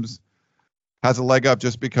Williams has a leg up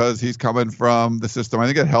just because he's coming from the system. I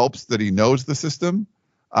think it helps that he knows the system,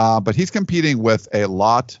 but he's competing with a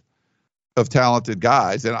lot of talented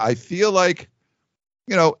guys. And I feel like,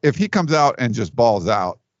 if he comes out and just balls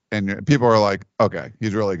out and people are like, okay,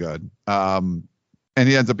 he's really good. And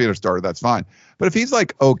he ends up being a starter, that's fine. But if he's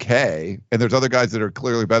like, okay, and there's other guys that are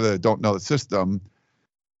clearly better that don't know the system,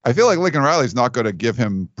 I feel like Lincoln Riley's not going to give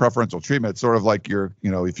him preferential treatment. It's sort of like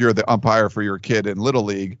if you're the umpire for your kid in Little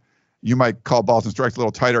League, you might call balls and strikes a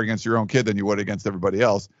little tighter against your own kid than you would against everybody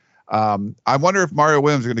else. I wonder if Mario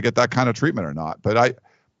Williams is going to get that kind of treatment or not. But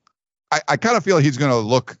I kind of feel he's going to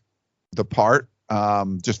look the part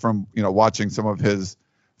just from, watching some of his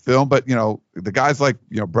film. But, the guys like,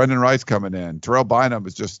 Brendan Rice coming in, Terrell Bynum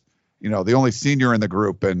is just, the only senior in the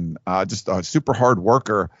group and just a super hard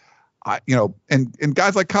worker. And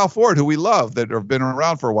guys like Kyle Ford, who we love, that have been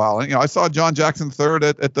around for a while. And, I saw John Jackson third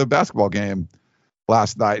at the basketball game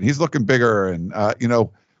last night, and he's looking bigger. And,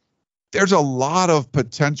 there's a lot of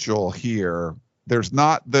potential here. There's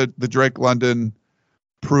not the Drake London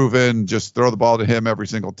proven, just throw the ball to him every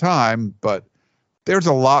single time, but there's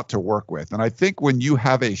a lot to work with. And I think when you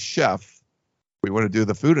have a chef, we want to do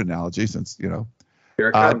the food analogy since, Here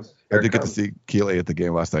it comes. I did get to see Keeley at the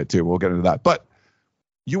game last night too. We'll get into that. But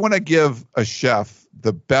you want to give a chef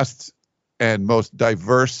the best and most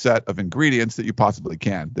diverse set of ingredients that you possibly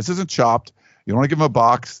can. This isn't Chopped. You don't want to give them a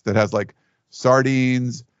box that has like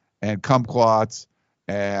sardines and kumquats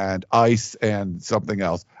and ice and something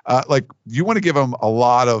else. You want to give them a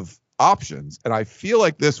lot of options. And I feel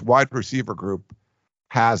like this wide receiver group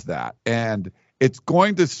has that. And it's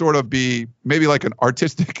going to sort of be maybe like an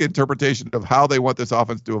artistic interpretation of how they want this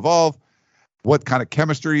offense to evolve, what kind of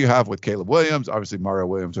chemistry you have with Caleb Williams. Obviously, Mario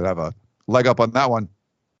Williams would have a leg up on that one.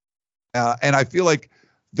 And I feel like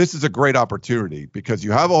this is a great opportunity because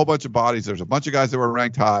you have a whole bunch of bodies. There's a bunch of guys that were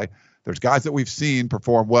ranked high. There's guys that we've seen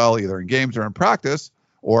perform well either in games or in practice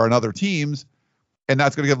or on other teams. And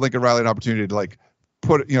that's going to give Lincoln Riley an opportunity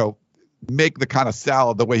to make the kind of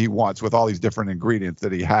salad the way he wants with all these different ingredients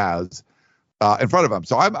that he has in front of him.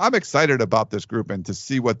 So I'm excited about this group and to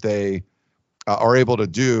see what they are able to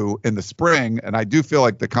do in the spring. And I do feel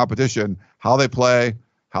like the competition, how they play,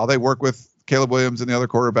 how they work with Caleb Williams and the other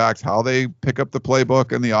quarterbacks, how they pick up the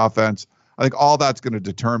playbook and the offense, I think all that's going to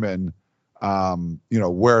determine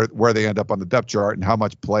where they end up on the depth chart and how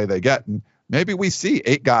much play they get. And maybe we see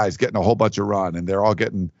 8 guys getting a whole bunch of run and they're all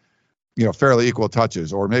getting, fairly equal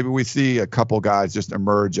touches. Or maybe we see a couple guys just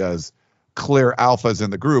emerge as clear alphas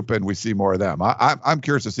in the group and we see more of them. I'm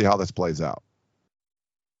curious to see how this plays out.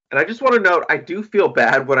 And I just want to note, I do feel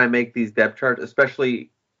bad when I make these depth charts,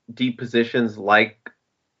 especially deep positions like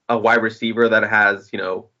a wide receiver that has,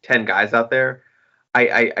 10 guys out there.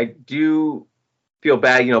 I do feel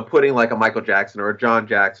bad, putting like a Michael Jackson or a John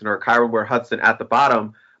Jackson or a Kyron Ware-Hudson at the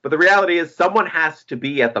bottom. But the reality is someone has to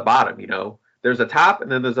be at the bottom, There's a top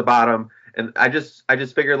and then there's a bottom. And I just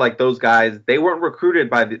figured like those guys, they weren't recruited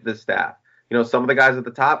by the staff. Some of the guys at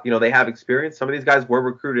the top, they have experience. Some of these guys were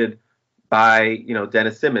recruited by, you know,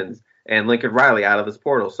 Dennis Simmons and Lincoln Riley out of this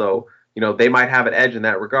portal. So, you know, they might have an edge in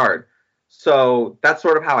that regard. So that's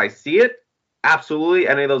sort of how I see it. Absolutely,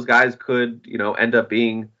 any of those guys could, you know, end up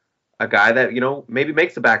being a guy that, you know, maybe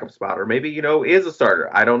makes a backup spot or maybe, you know, is a starter.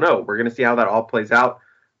 I don't know. We're going to see how that all plays out.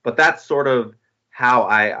 But that's sort of how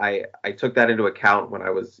I took that into account when I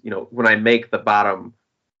was, you know, when I make the bottom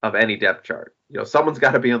of any depth chart. You know, someone's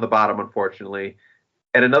got to be on the bottom, unfortunately.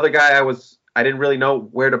 And another guy I didn't really know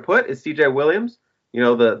where to put is CJ Williams, you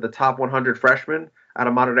know, the top 100 freshman out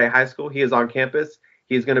of Mater Dei High School. He is on campus.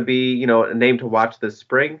 He's going to be, you know, a name to watch this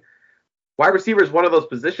spring. Wide receiver is one of those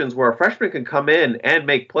positions where a freshman can come in and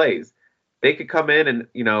make plays. They could come in and,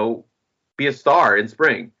 you know, be a star in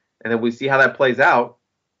spring. And then we see how that plays out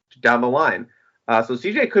down the line. So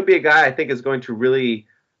CJ could be a guy I think is going to really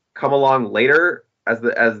come along later as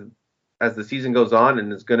the season goes on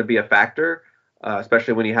and is going to be a factor,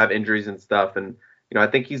 especially when you have injuries and stuff. And, you know, I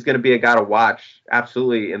think he's going to be a guy to watch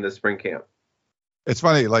absolutely in the spring camp. It's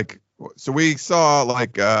funny, like, so we saw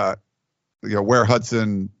like, you know, Ware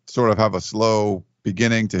Hudson sort of have a slow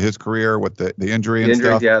beginning to his career with the injury and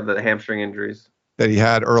stuff. Yeah, the hamstring injuries that he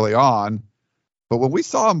had early on. But when we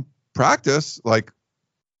saw him practice, like,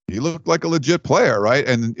 he looked like a legit player, right?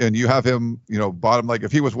 And you have him, you know, bottom, like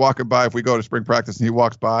if he was walking by, if we go to spring practice and he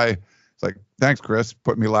walks by, it's like, thanks, Chris,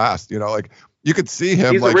 put me last. You know, like you could see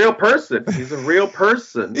him. He's like, a real person. He's a real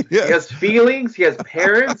person. Yes. He has feelings. He has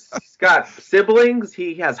parents. He's got siblings.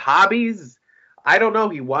 He has hobbies. I don't know.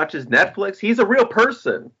 He watches Netflix. He's a real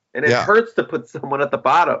person. And it hurts to put someone at the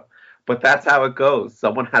bottom. But that's how it goes.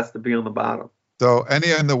 Someone has to be on the bottom. So any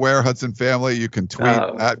in the Ware Hudson family, you can tweet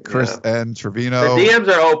at Chris N. Trevino. The DMs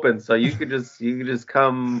are open, so you could just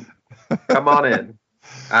come on in.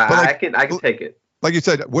 I can take it. Like you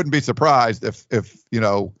said, wouldn't be surprised if you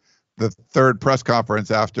know, the third press conference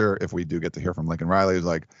after, if we do get to hear from Lincoln Riley, is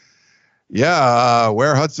like,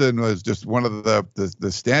 Ware Hudson was just one of the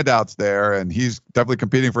standouts there, and he's definitely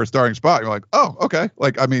competing for a starting spot. You're like, oh, okay.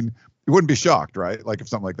 Like, I mean, you wouldn't be shocked, right? Like if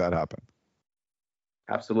something like that happened.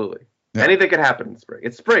 Absolutely. Yeah. Anything could happen in spring.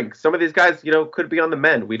 It's spring. Some of these guys, you know, could be on the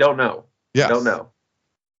mend. We don't know. Yes. We don't know.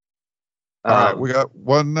 All right, we got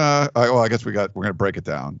one. I guess we're going to break it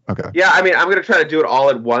down. Okay. Yeah, I mean, I'm going to try to do it all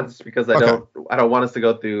at once because I don't want us to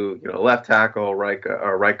go through, you know, left tackle, right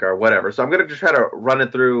guard, whatever. So I'm going to just try to run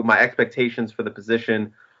it through my expectations for the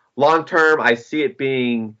position. Long term, I see it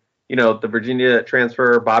being, you know, the Virginia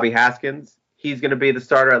transfer Bobby Haskins. He's going to be the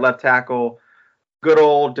starter at left tackle. Good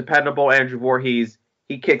old dependable Andrew Voorhees.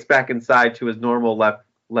 He kicks back inside to his normal left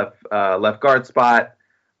guard spot.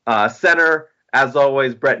 Center, as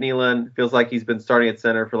always, Brett Nealon feels like he's been starting at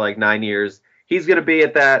center for like 9 years. He's going to be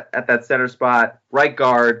at that center spot. Right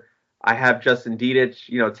guard, I have Justin Dedich,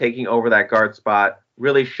 you know, taking over that guard spot.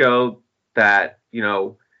 Really showed that, you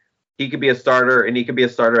know, he could be a starter and he could be a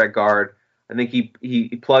starter at guard. I think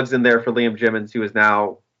he plugs in there for Liam Jimmons, who is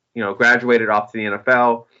now, you know, graduated off to the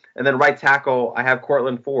NFL. And then right tackle, I have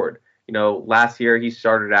Cortland Ford. You know, last year he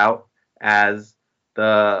started out as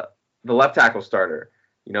the left tackle starter.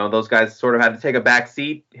 You know, those guys sort of had to take a back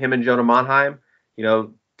seat, him and Jonah Monheim, you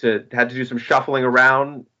know, had to do some shuffling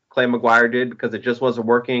around. Clay McGuire did because it just wasn't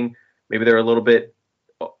working. Maybe they were a little bit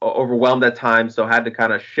overwhelmed at times, so had to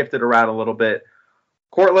kind of shift it around a little bit.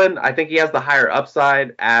 Cortland, I think he has the higher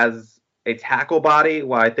upside as a tackle body,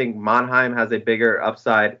 while I think Monheim has a bigger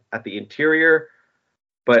upside at the interior.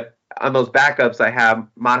 But on those backups, I have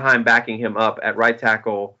Monheim backing him up at right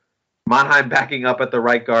tackle, Monheim backing up at the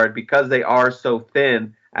right guard. Because they are so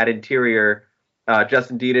thin at interior,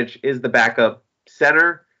 Justin Dedich is the backup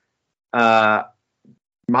center.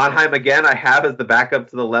 Monheim, again, I have as the backup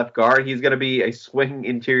to the left guard. He's going to be a swing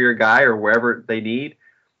interior guy or wherever they need.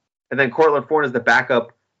 And then Cortland Ford is the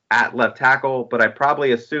backup at left tackle, but I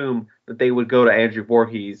probably assume that they would go to Andrew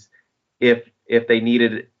Voorhees if they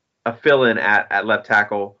needed a fill-in at left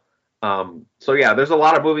tackle. So yeah, there's a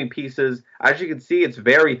lot of moving pieces. As you can see, it's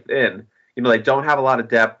very thin. You know, they don't have a lot of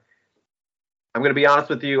depth. I'm going to be honest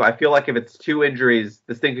with you. I feel like if it's 2 injuries,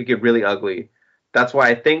 this thing could get really ugly. That's why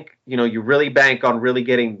I think, you know, you really bank on really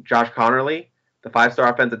getting Josh Conerly, the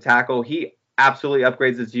 5-star offensive tackle. He absolutely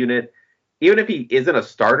upgrades his unit. Even if he isn't a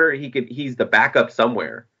starter, he's the backup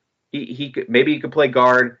somewhere. He could play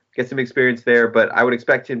guard, get some experience there, but I would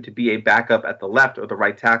expect him to be a backup at the left or the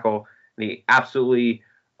right tackle. And he absolutely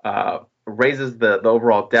raises the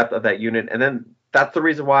overall depth of that unit. And then that's the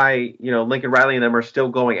reason why, you know, Lincoln Riley and them are still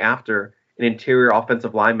going after an interior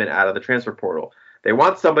offensive lineman out of the transfer portal. They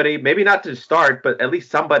want somebody, maybe not to start, but at least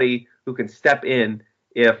somebody who can step in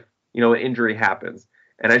if, you know, an injury happens.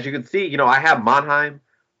 And as you can see, you know, I have Monheim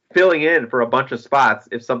filling in for a bunch of spots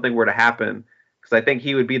if something were to happen. because I think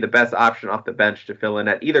he would be the best option off the bench to fill in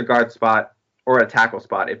at either guard spot or a tackle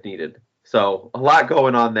spot if needed. So a lot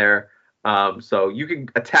going on there. So you can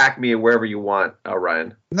attack me wherever you want,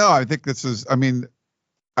 Ryan. No, I think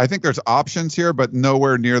I think there's options here, but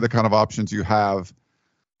nowhere near the kind of options you have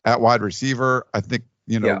at wide receiver. I think,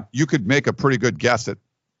 you could make a pretty good guess at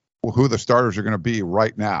who the starters are going to be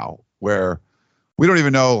right now, where we don't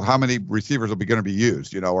even know how many receivers will be going to be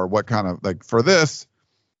used, or what kind of, like, for this,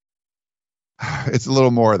 it's a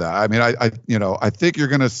little more of that. I mean, I think you're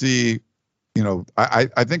going to see,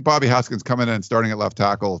 I think Bobby Haskins coming in and starting at left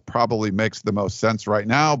tackle probably makes the most sense right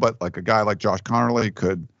now, but like a guy like Josh Conerly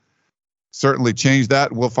could certainly change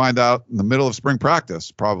that. We'll find out in the middle of spring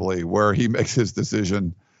practice, probably, where he makes his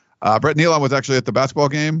decision. Brett Neilon was actually at the basketball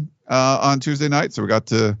game on Tuesday night, so we got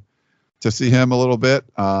to see him a little bit.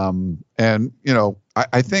 And,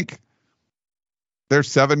 I think there's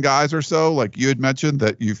 7 guys or so, like you had mentioned,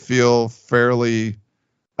 that you feel fairly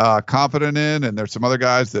confident in, and there's some other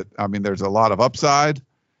guys that, there's a lot of upside,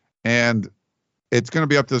 and it's going to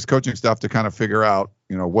be up to this coaching staff to kind of figure out,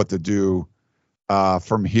 what to do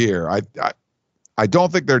from here. I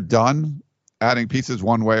don't think they're done adding pieces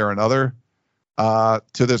one way or another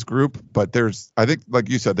to this group, but I think, like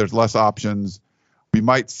you said, there's less options. We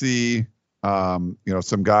might see, some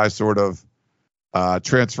guys sort of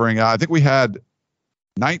transferring out. I think we had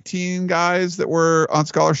 19 guys that were on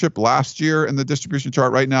scholarship last year in the distribution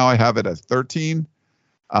chart. Right now I have it as 13.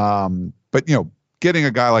 But, getting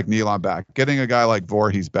a guy like Neilon back, getting a guy like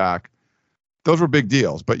Voorhees back, those were big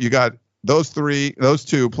deals. But you got those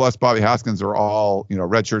 2 plus Bobby Haskins are all,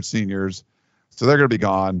 redshirt seniors. So they're going to be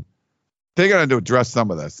gone. They got to address some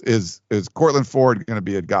of this. Is Cortland Ford going to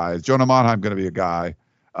be a guy? Is Jonah Monheim going to be a guy?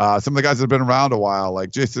 Some of the guys that have been around a while,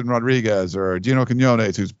 like Jason Rodriguez or Gino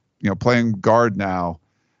Quinones, who's, playing guard now.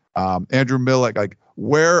 Andrew Millick, like,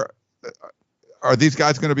 where are these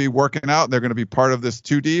guys going to be working out? They're going to be part of this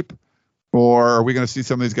 2 deep, or are we going to see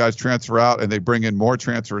some of these guys transfer out and they bring in more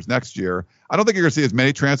transfers next year? I don't think you're going to see as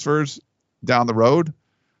many transfers down the road,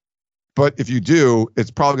 but if you do,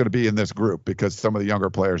 it's probably going to be in this group because some of the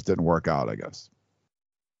younger players didn't work out, I guess.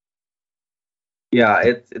 Yeah,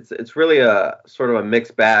 it's really a sort of a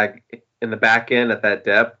mixed bag in the back end at that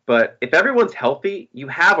depth. But if everyone's healthy, you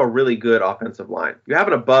have a really good offensive line. You have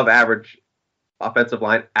an above average offensive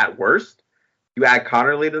line at worst. You add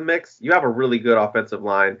Conerly to the mix, you have a really good offensive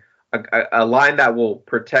line, a line that will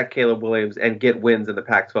protect Caleb Williams and get wins in the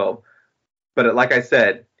Pac-12. But like I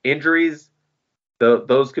said, injuries,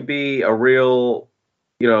 those could be a real,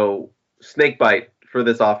 snake bite for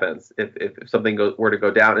this offense if something were to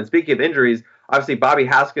go down. And speaking of injuries, obviously Bobby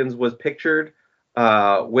Haskins was pictured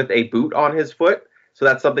with a boot on his foot, so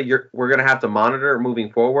that's something we're going to have to monitor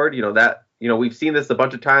moving forward. We've seen this a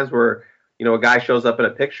bunch of times where a guy shows up in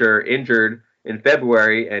a picture injured in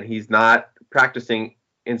February and he's not practicing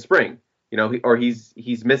in spring, or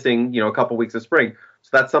he's missing a couple weeks of spring. So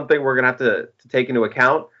that's something we're going to have to take into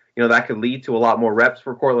account. That could lead to a lot more reps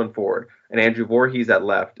for Cortland Ford and Andrew Voorhees at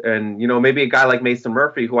left, and maybe a guy like Mason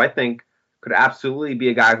Murphy, who I think could absolutely be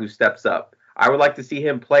a guy who steps up. I would like to see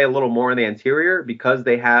him play a little more in the interior because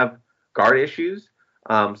they have guard issues.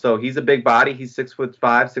 So he's a big body. He's 6'5",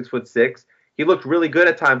 6'6". He looked really good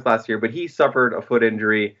at times last year, but he suffered a foot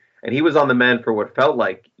injury, and he was on the mend for what felt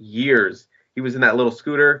like years. He was in that little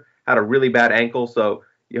scooter, had a really bad ankle. So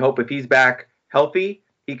you hope if he's back healthy,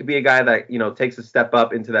 he could be a guy that takes a step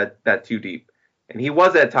up into that 2 deep. And he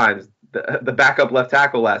was at times the backup left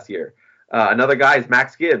tackle last year. Another guy is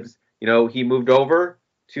Max Gibbs. He moved over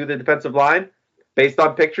to the defensive line. Based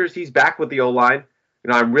on pictures, he's back with the O-line.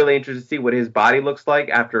 I'm really interested to see what his body looks like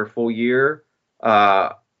after a full year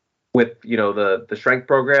with, the strength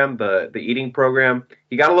program, the eating program.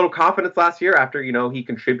 He got a little confidence last year after, he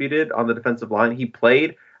contributed on the defensive line. He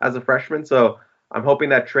played as a freshman. So I'm hoping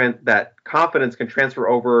that confidence can transfer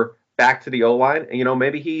over back to the O-line. And,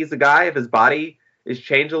 maybe he's a guy, if his body is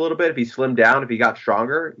changed a little bit, if he slimmed down, if he got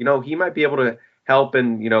stronger, he might be able to help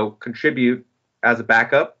and, contribute as a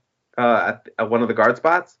backup at one of the guard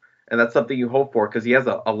spots. And that's something you hope for because he has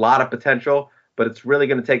a lot of potential, but it's really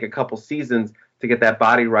going to take a couple seasons to get that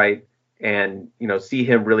body right and, see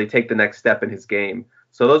him really take the next step in his game.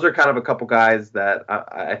 So those are kind of a couple guys that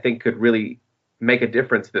I think could really make a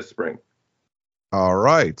difference this spring. All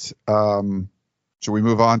right. Should we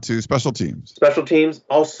move on to special teams? Special teams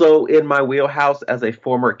also in my wheelhouse as a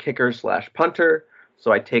former kicker / punter.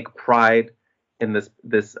 So I take pride in this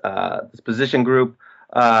position group.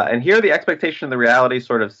 And here the expectation and the reality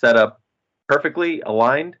sort of set up perfectly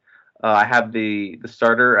aligned. I have the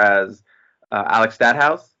starter as Alex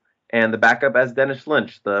Stadthaus and the backup as Dennis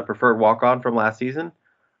Lynch, the preferred walk-on from last season.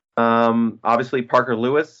 Obviously, Parker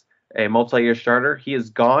Lewis, a multi-year starter, he is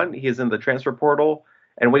gone. He is in the transfer portal.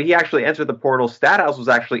 And when he actually entered the portal, Stathouse was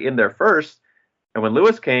actually in there first. And when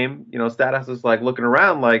Lewis came, Stathouse is like looking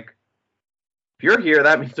around like, if you're here,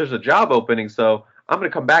 that means there's a job opening. So I'm going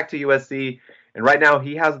to come back to USC. And right now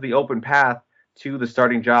he has the open path to the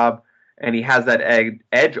starting job. And he has that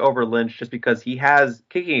edge over Lynch just because he has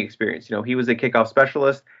kicking experience. He was a kickoff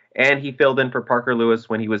specialist, and he filled in for Parker Lewis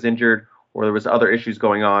when he was injured or there was other issues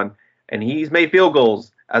going on. And he's made field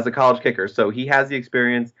goals as a college kicker. So he has the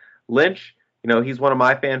experience. Lynch, he's one of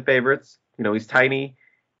my fan favorites. He's tiny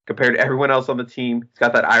compared to everyone else on the team. He's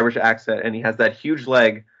got that Irish accent, and he has that huge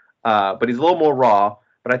leg, but he's a little more raw.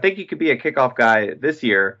 But I think he could be a kickoff guy this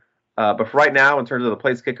year. But for right now, in terms of the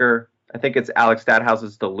place kicker, I think it's Alex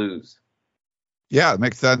Stathouse's to lose. Yeah, it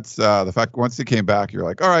makes sense. The fact once he came back, you're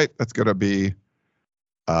like, all right, that's going to be,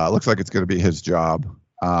 looks like it's going to be his job.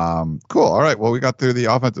 Cool. All right. Well, we got through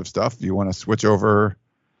the offensive stuff. You want to switch over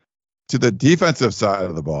to the defensive side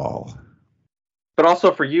of the ball? But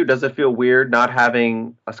also for you, does it feel weird not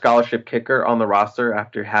having a scholarship kicker on the roster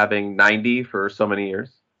after having 90 for so many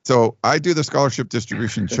years? So I do the scholarship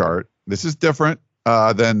distribution chart. This is different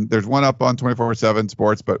than there's one up on 24/7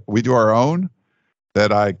 Sports, but we do our own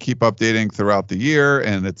that I keep updating throughout the year,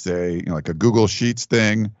 and it's a like a Google Sheets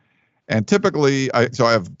thing. And typically, I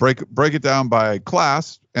have break it down by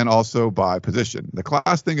class and also by position. The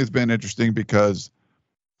class thing has been interesting because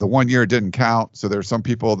the 1 year didn't count. So there's some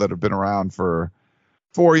people that have been around for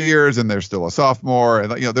 4 years and they're still a sophomore,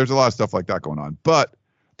 and there's a lot of stuff like that going on. But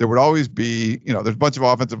there would always be, there's a bunch of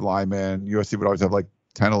offensive linemen. USC would always have like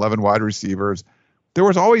 10, 11 wide receivers. There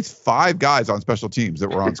was always 5 guys on special teams that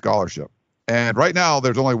were on scholarship. And right now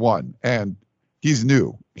there's only one, and he's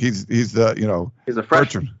new. He's the, he's a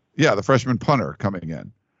freshman. Yeah, the freshman punter coming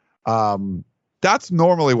in. That's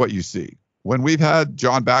normally what you see. When we've had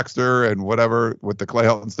John Baxter and whatever with the Clay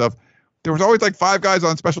Helton stuff, there was always like 5 guys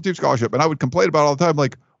on special team scholarship. And I would complain about it all the time.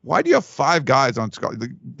 Like, why do you have 5 guys on scholarship?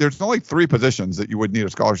 There's only 3 positions that you would need a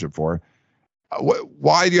scholarship for.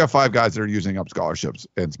 Why do you have 5 guys that are using up scholarships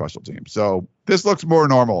in special teams? So this looks more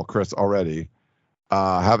normal, Chris, already.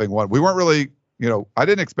 Having one, we weren't really, I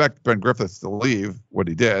didn't expect Ben Griffiths to leave what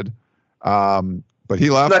he did. But he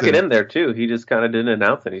left. Snuck it in there too. He just kind of didn't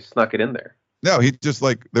announce it. He snuck it in there. No, he just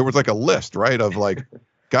there was like a list, right? Of like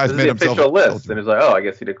guys made himself official list, and he's like, oh, I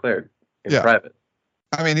guess he declared in private.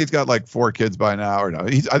 I mean, he's got like 4 kids by now, or no? I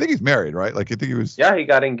think he's married, right? Like I think he was. Yeah, he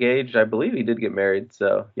got engaged. I believe he did get married.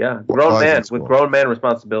 So yeah, grown man with grown man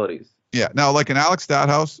responsibilities. Yeah. Now, like an Alex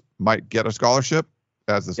Stathouse might get a scholarship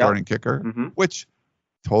as the starting kicker, which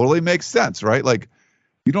totally makes sense, right? Like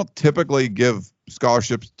you don't typically give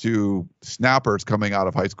scholarships to snappers coming out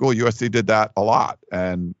of high school. USC did that a lot,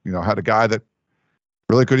 and had a guy that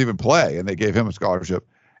really couldn't even play, and they gave him a scholarship.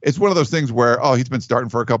 It's one of those things where he's been starting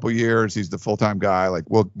for a couple of years, he's the full-time guy, like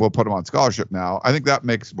we'll put him on scholarship now. I think that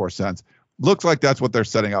makes more sense. Looks like that's what they're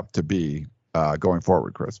setting up to be going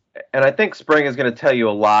forward, Chris. And I think spring is going to tell you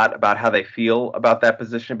a lot about how they feel about that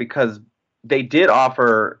position, because they did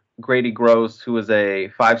offer Grady Gross, who was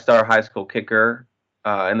a 5-star high school kicker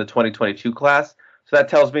in the 2022 class. So that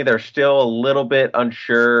tells me they're still a little bit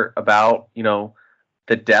unsure about,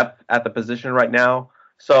 the depth at the position right now.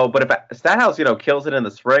 So, but if Stathouse, kills it in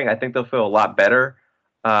the spring, I think they'll feel a lot better.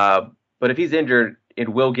 But if he's injured, it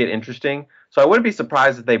will get interesting. So I wouldn't be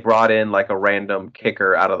surprised if they brought in like a random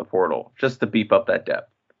kicker out of the portal just to beef up that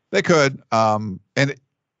depth. They could. And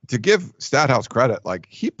to give Stathouse credit, like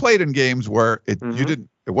he played in games where it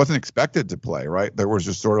wasn't expected to play, right? There was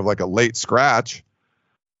just sort of like a late scratch.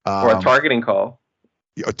 Or a targeting call.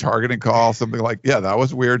 A targeting call, something like, that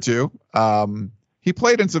was weird too. He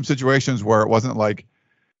played in some situations where it wasn't like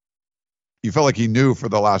you felt like he knew for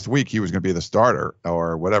the last week he was going to be the starter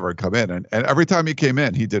or whatever and come in. And every time he came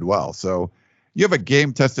in, he did well. So you have a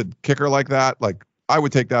game-tested kicker like that. Like I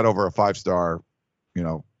would take that over a 5-star,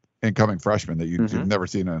 incoming freshman that you've never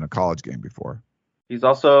seen in a college game before. He's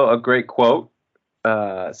also a great quote.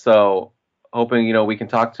 So hoping, we can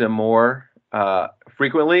talk to him more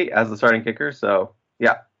frequently as the starting kicker. So,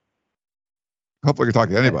 yeah. Hopefully we can talk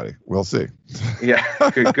to anybody. We'll see. Yeah,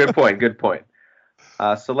 good point. Good point.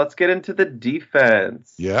 So let's get into the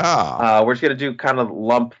defense. Yeah. We're just going to do kind of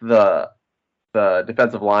lump the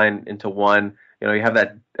defensive line into one. You have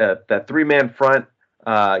that 3-man front.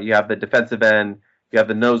 You have the defensive end. You have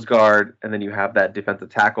the nose guard. And then you have that defensive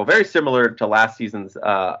tackle. Very similar to last season's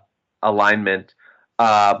alignment.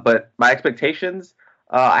 But my expectations,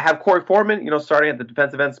 I have Corey Foreman, starting at the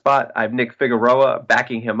defensive end spot. I have Nick Figueroa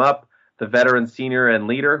backing him up, the veteran senior and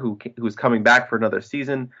leader who's coming back for another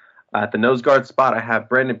season. At the nose guard spot, I have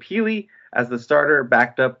Brandon Peely as the starter,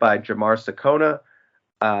 backed up by Jamar Sakona.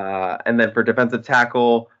 And then for defensive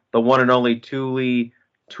tackle, the one and only Tui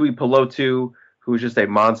Pelotu, who's just a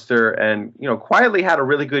monster and, quietly had a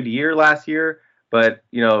really good year last year, but,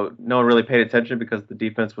 no one really paid attention because the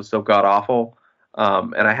defense was so god-awful.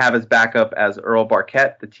 And I have his backup as Earl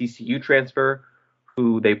Barquette, the TCU transfer,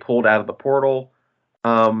 who they pulled out of the portal.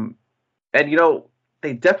 And,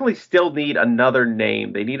 they definitely still need another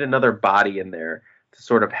name. They need another body in there to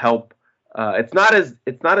sort of help. It's not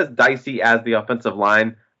as dicey as the offensive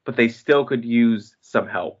line, but they still could use some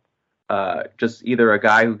help. Just either a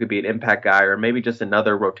guy who could be an impact guy or maybe just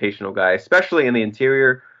another rotational guy, especially in the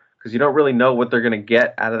interior, because you don't really know what they're going to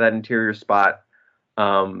get out of that interior spot.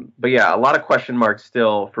 But yeah, a lot of question marks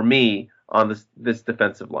still for me on this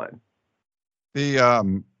defensive line.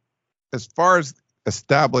 As far as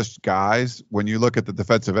established guys, when you look at the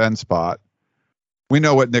defensive end spot, we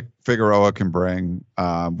know what Nick Figueroa can bring.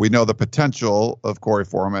 We know the potential of Corey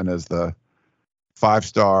Foreman as the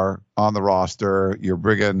 5-star on the roster. You're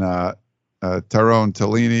bringing Tyrone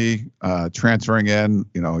Taleni transferring in.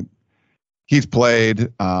 He's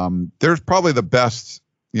played. There's probably the best,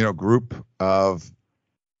 group of,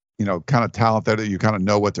 kind of talent there that you kind of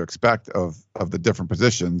know what to expect of the different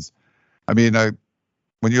positions. I mean,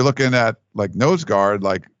 when you're looking at like nose guard,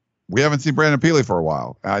 like we haven't seen Brandon Peely for a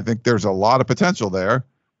while. I think there's a lot of potential there.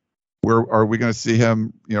 Where are we going to see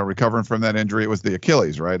him, recovering from that injury? It was the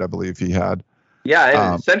Achilles, right? I believe he had.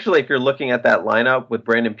 Yeah, and essentially, if you're looking at that lineup with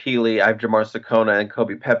Brandon Peely, I have Jamar Sakona and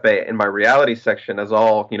Kobe Pepe in my reality section as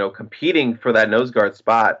all, competing for that nose guard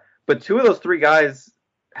spot. But two of those three guys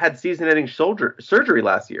had season-ending shoulder surgery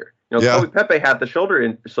last year. Kobe Pepe had the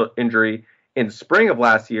shoulder injury in spring of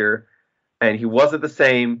last year, and he wasn't the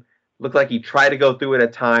same. Looked like he tried to go through it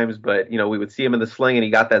at times, but, we would see him in the sling and he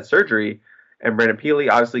got that surgery. And Brandon Peely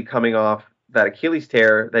obviously coming off that Achilles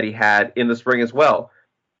tear that he had in the spring as well.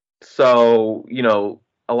 So,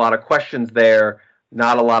 a lot of questions there,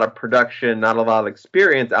 not a lot of production, not a lot of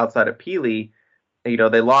experience outside of Peely. They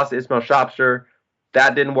lost Ismail Shopster.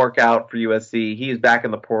 That didn't work out for USC. He's back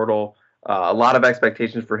in the portal. A lot of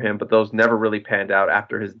expectations for him, but those never really panned out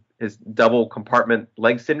after his double compartment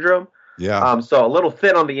leg syndrome. Yeah. So a little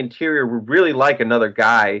thin on the interior. We really like another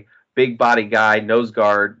guy, big body guy, nose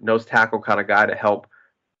guard, nose tackle kind of guy to help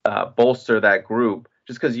bolster that group.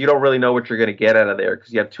 Just because you don't really know what you're going to get out of there.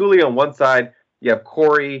 Because you have Tuli on one side, you have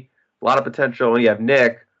Corey, a lot of potential, and you have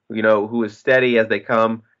Nick, who is steady as they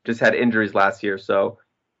come. Just had injuries last year, so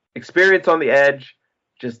experience on the edge,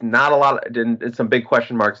 just not a lot. It's some big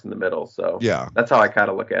question marks in the middle. So yeah, that's how I kind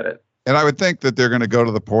of look at it. And I would think that they're going to go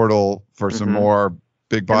to the portal for some more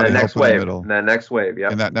big body help in the middle. In that next wave,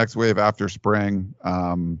 yeah. In that next wave after spring.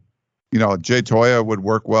 Jay Toya would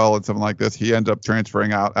work well in something like this. He ended up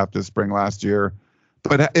transferring out after the spring last year.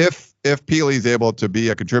 But if Peely's able to be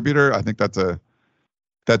a contributor, I think that's a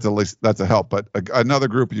help. But another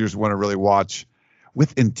group you just want to really watch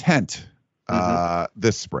with intent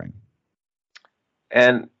this spring.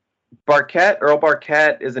 And Earl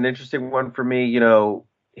Barquette is an interesting one for me.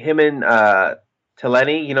 Him and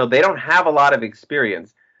Taleni, they don't have a lot of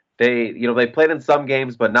experience. They played in some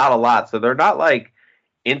games, but not a lot. So they're not like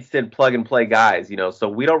instant plug and play guys, so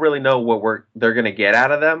we don't really know what they're going to get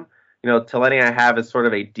out of them. Taleni I have is sort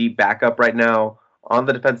of a deep backup right now on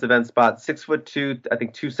the defensive end spot, 6'2", I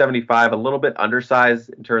think 275, a little bit undersized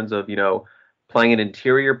in terms of, playing an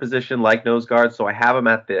interior position like nose guard. So I have him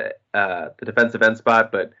at the defensive end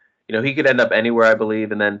spot, but, he could end up anywhere, I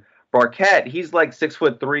believe. And then Barquette, he's like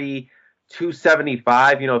 6'3",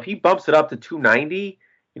 275. If he bumps it up to 290,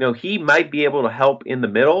 he might be able to help in the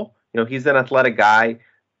middle. He's an athletic guy.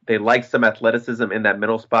 They like some athleticism in that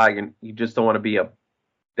middle spot. And you just don't want to be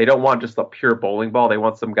they don't want just a pure bowling ball. They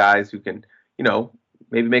want some guys who can,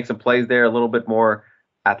 maybe make some plays there, a little bit more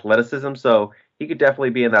athleticism. So he could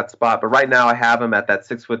definitely be in that spot. But right now I have him at that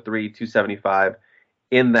 6'3", 275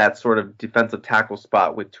 in that sort of defensive tackle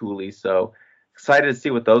spot with Tuli. So excited to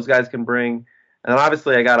see what those guys can bring. And then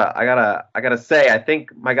obviously I gotta say, I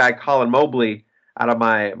think my guy Colin Mobley out of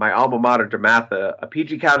my alma mater, DeMatha, a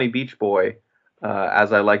PG County Beach boy,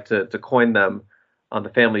 as I like to coin them on the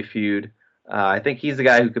Family Feud. I think he's the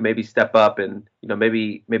guy who could maybe step up and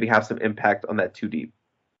maybe have some impact on that 2 deep.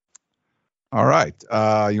 All right,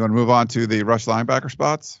 you want to move on to the rush linebacker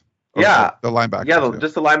spots? Yeah, the linebacker. Yeah,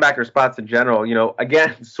 just the linebacker spots in general.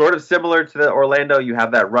 Again, sort of similar to the Orlando. You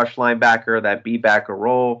have that rush linebacker, that B-backer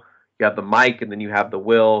role. You have the Mike, and then you have the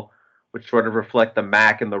Will, which sort of reflect the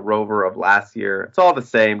Mac and the Rover of last year. It's all the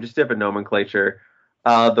same, just different nomenclature.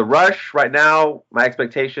 The rush right now, my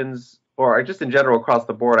expectations, or just in general across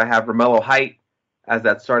the board, I have Romello Height as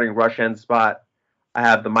that starting rush end spot. I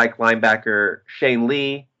have the Mike linebacker Shane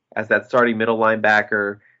Lee as that starting middle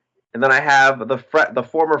linebacker. And then I have the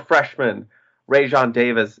former freshman Rajon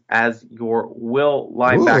Davis as your will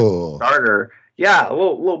linebacker starter. Yeah,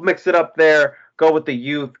 we'll mix it up there. Go with the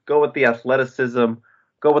youth. Go with the athleticism.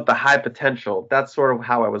 Go with the high potential. That's sort of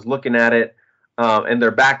how I was looking at it. And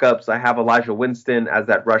their backups, I have Elijah Winston as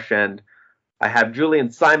that rush end. I have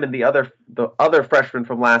Julian Simon, the other freshman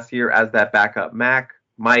from last year, as that backup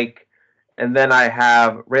Mike. And then I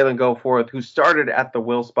have Raylan Goforth, who started at the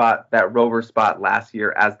will spot, that rover spot last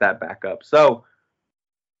year, as that backup. So,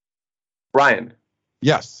 Brian.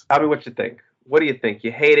 Yes. Tell me what you think. What do you think?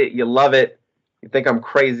 You hate it? You love it? You think I'm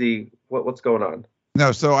crazy? What's going on?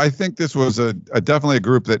 No, so I think this was definitely a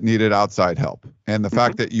group that needed outside help. And the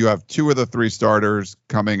fact that you have 2 of the 3 starters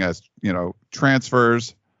coming as,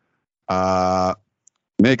 transfers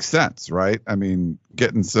makes sense, right? I mean,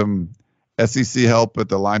 getting some SEC help at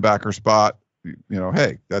the linebacker spot,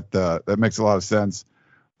 hey, that makes a lot of sense.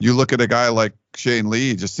 You look at a guy like Shane Lee,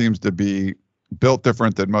 he just seems to be built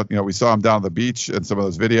different than most. We saw him down on the beach in some of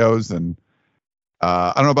those videos, and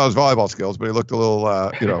I don't know about his volleyball skills, but he looked a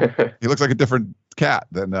little, he looks like a different cat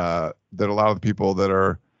than a lot of the people that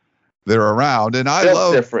are around. And I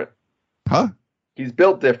love different. Huh? He's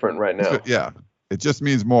built different right now. Yeah, it just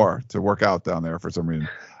means more to work out down there for some reason.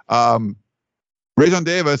 Rajon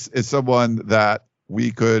Davis is someone that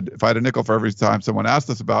we could, if I had a nickel for every time someone asked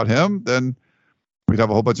us about him, then we'd have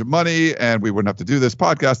a whole bunch of money and we wouldn't have to do this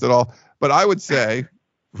podcast at all. But I would say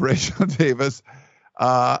Rajon Davis,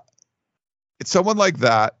 it's someone like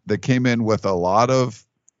that came in with a lot of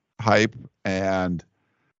hype and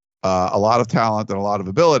a lot of talent and a lot of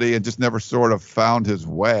ability and just never sort of found his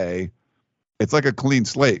way. It's like a clean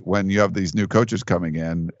slate when you have these new coaches coming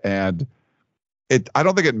in, and I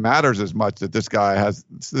don't think it matters as much that this guy has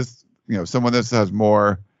this, someone that has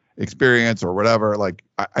more experience or whatever. Like,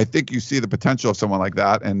 I think you see the potential of someone like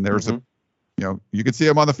that, and there's you could see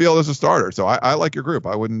him on the field as a starter. So I like your group.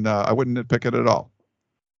 I wouldn't nitpick it at all.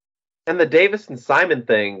 And the Davis and Simon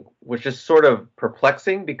thing was just sort of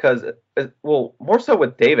perplexing because, more so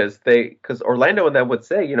with Davis, because Orlando and them would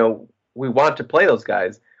say, we want to play those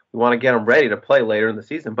guys. We want to get them ready to play later in the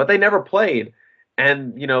season, but they never played.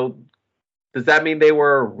 And, does that mean they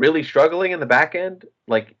were really struggling in the back end,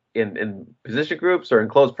 like in position groups or in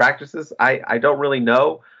closed practices? I don't really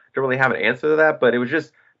know. Don't really have an answer to that, but it was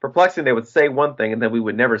just perplexing. They would say one thing and then we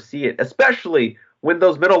would never see it, especially when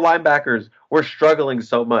those middle linebackers were struggling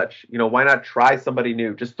so much. Why not try somebody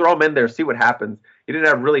new? Just throw them in there, see what happens. You didn't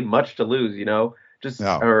have really much to lose,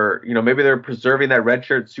 or maybe they're preserving that red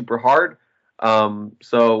shirt super hard.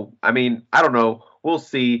 So, I mean, I don't know. We'll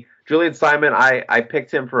see. Julian Simon, I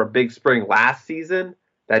picked him for a big spring last season.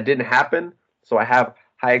 That didn't happen. So I have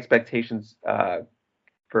high expectations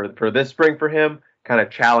for this spring for him. Kind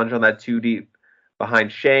of challenge on that 2 deep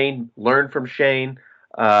behind Shane. Learn from Shane,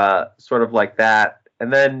 sort of like that.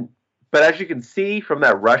 And then, but as you can see from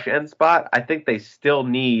that rush end spot, I think they still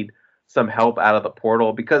need some help out of the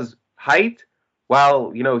portal because height,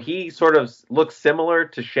 while, he sort of looks similar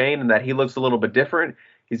to Shane in that he looks a little bit different.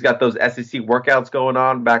 He's got those SEC workouts going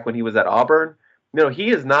on back when he was at Auburn.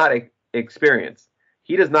 He is not experienced.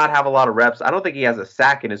 He does not have a lot of reps. I don't think he has a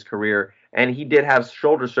sack in his career, and he did have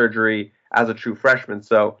shoulder surgery as a true freshman.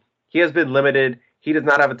 So he has been limited. He does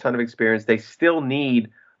not have a ton of experience. They still need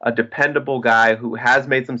a dependable guy who has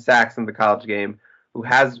made some sacks in the college game, who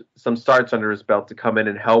has some starts under his belt to come in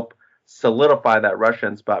and help solidify that rush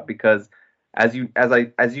end spot. Because as you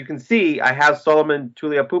can see, I have Solomon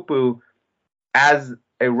Tuliaupupu as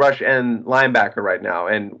a rush end linebacker right now,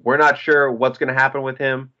 and we're not sure what's going to happen with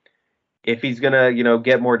him. If he's going to,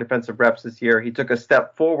 get more defensive reps this year. He took a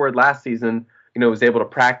step forward last season, was able to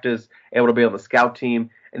practice, able to be on the scout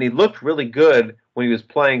team, and he looked really good when he was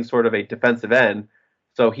playing sort of a defensive end.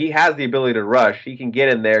 So he has the ability to rush. He can get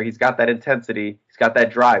in there. He's got that intensity. He's got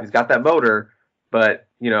that drive. He's got that motor. But,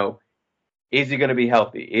 is he going to be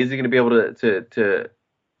healthy? Is he going to be able to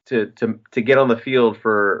get on the field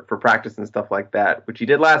for practice and stuff like that, which he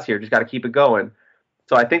did last year? Just got to keep it going.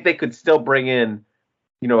 So I think they could still bring in,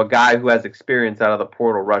 a guy who has experience out of the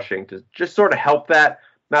portal rushing to just sort of help that.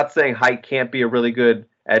 Not saying height can't be a really good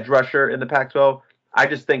edge rusher in the Pac-12. I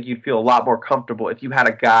just think you'd feel a lot more comfortable if you had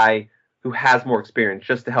a guy who has more experience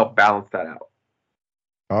just to help balance that out.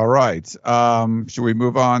 All right. Should we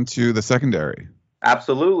move on to the secondary?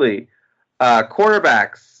 Absolutely.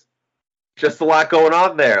 Quarterbacks, just a lot going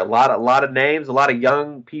on there. A lot of names, a lot of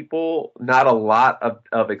young people, not a lot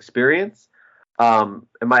of experience. And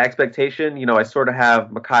my expectation, I sort of have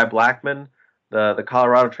Mekhi Blackman, the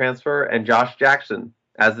Colorado transfer, and Josh Jackson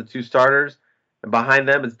as the 2 starters. And behind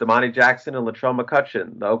them is Damani Jackson and Latrell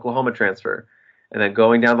McCutcheon, the Oklahoma transfer. And then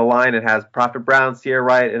going down the line, it has Prophet Brown, Sierra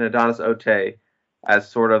Wright, and Adonis Ote as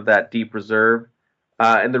sort of that deep reserve.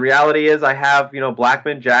 And the reality is I have,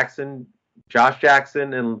 Blackman, Jackson, Josh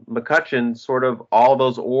Jackson, and McCutcheon, sort of all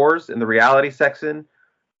those oars in the reality section,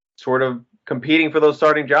 sort of competing for those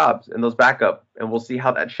starting jobs and those backup. And we'll see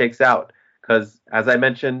how that shakes out. Because as I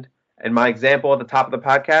mentioned in my example at the top of the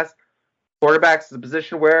podcast, quarterbacks is a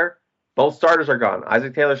position where both starters are gone.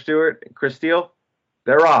 Isaac Taylor-Stewart and Chris Steele,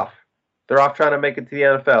 they're off. They're off trying to make it to the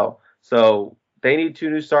NFL. So they need 2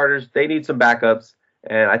 new starters. They need some backups.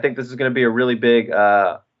 And I think this is going to be a really big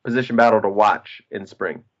position battle to watch in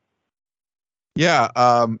spring. Yeah.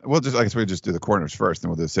 I guess we just do the corners first, and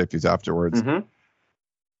we'll do the safeties afterwards. Mm-hmm.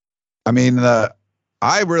 I mean,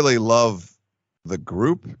 I really love the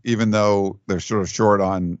group, even though they're sort of short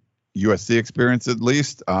on USC experience, at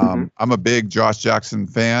least. I'm a big Josh Jackson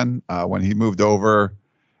fan. When he moved over,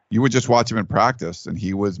 you would just watch him in practice, and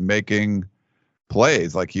he was making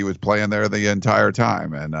plays like he was playing there the entire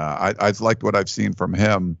time. And I liked what I've seen from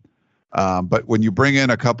him. But when you bring in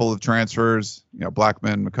a couple of transfers,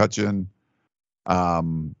 Blackman, McCutcheon,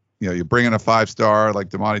 you bring in a 5-star like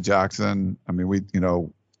Damani Jackson. I mean,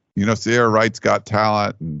 Sierra Wright's got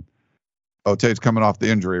talent, and Ote's coming off the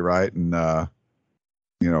injury, right? And Prophet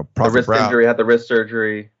the wrist Brown, injury, had the wrist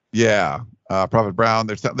surgery. Yeah, Prophet Brown.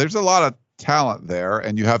 There's a lot of talent there,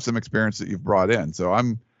 and you have some experience that you've brought in. So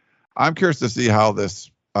I'm curious to see how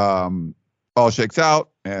this all shakes out.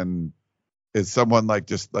 And is someone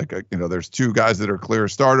there's 2 guys that are clear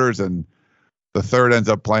starters, and the third ends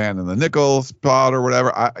up playing in the nickel spot or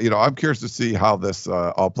whatever. I'm curious to see how this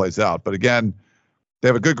all plays out. But again, they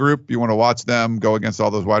have a good group. You want to watch them go against all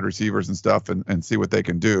those wide receivers and stuff and see what they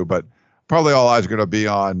can do. But probably all eyes are going to be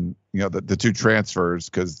on, the 2 transfers,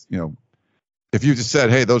 because, if you just said,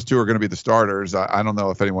 hey, those 2 are going to be the starters, I don't know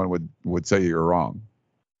if anyone would say you're wrong.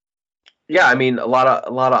 Yeah, I mean, a lot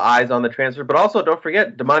of eyes on the transfer, but also don't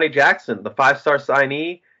forget Damani Jackson, the 5-star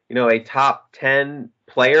signee, a top 10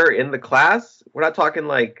 player in the class. We're not talking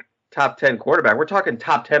like top 10 quarterback. We're talking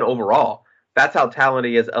top 10 overall. That's how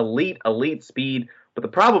talented he is. Elite speed. But the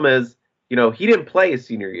problem is, he didn't play his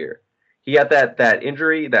senior year. He had that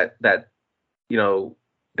injury that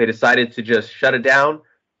they decided to just shut it down.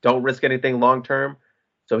 Don't risk anything long term.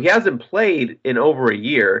 So he hasn't played in over a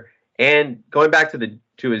year. And going back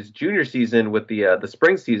to his junior season with the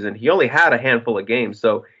spring season, he only had a handful of games.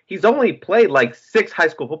 So he's only played like 6 high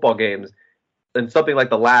school football games in something like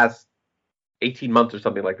the last 18 months or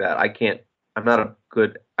something like that. I'm not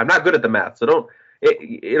good at the math. So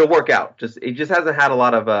it'll work out. It just hasn't had a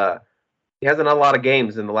lot of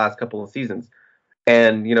games in the last couple of seasons.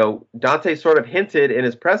 And, Dante sort of hinted in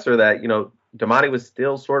his presser that, Damani was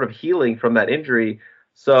still sort of healing from that injury.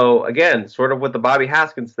 So again, sort of with the Bobby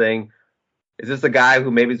Haskins thing, is this a guy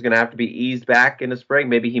who maybe is going to have to be eased back in the spring?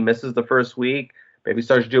 Maybe he misses the first week, maybe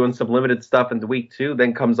starts doing some limited stuff in the week 2,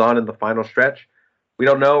 then comes on in the final stretch. We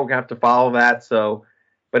don't know. We're going to have to follow that.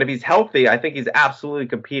 But if he's healthy, I think he's absolutely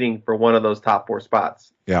competing for one of those top 4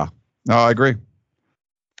 spots. Yeah, no, I agree.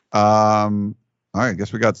 All right, I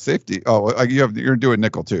guess we got safety. Oh, you're doing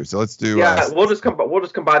nickel too, so let's do. Yeah, we'll just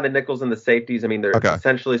combine the nickels and the safeties. I mean, they're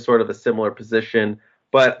essentially sort of a similar position,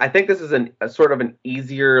 but I think this is a sort of an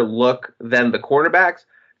easier look than the cornerbacks,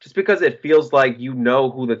 just because it feels like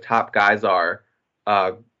who the top guys are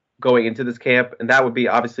going into this camp, and that would be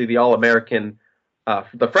obviously the All-American,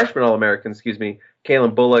 the freshman All-American,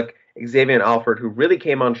 Kalen Bullock, Xavier Alford, who really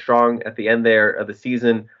came on strong at the end there of the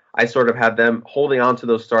season. I sort of have them holding on to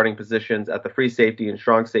those starting positions at the free safety and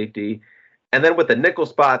strong safety. And then with the nickel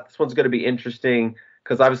spot, this one's going to be interesting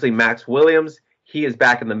because obviously Max Williams, he is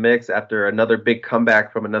back in the mix after another big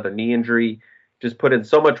comeback from another knee injury. Just put in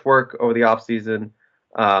so much work over the offseason.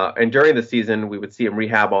 And during the season, we would see him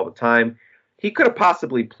rehab all the time. He could have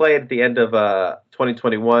possibly played at the end of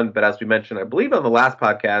 2021, but as we mentioned, I believe on the last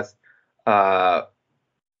podcast,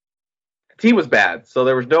 team was bad, so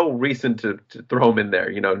there was no reason to throw him in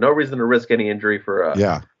there. No reason to risk any injury for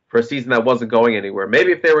a season that wasn't going anywhere.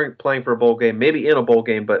 Maybe if they were playing for a bowl game, maybe in a bowl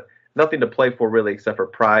game, but nothing to play for really except for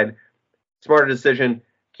pride. Smarter decision,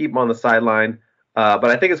 keep him on the sideline. But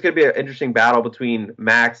I think it's going to be an interesting battle between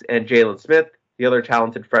Max and Jalen Smith, the other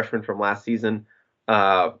talented freshman from last season.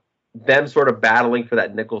 Them sort of battling for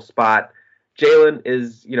that nickel spot. Jalen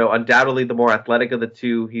is, undoubtedly the more athletic of the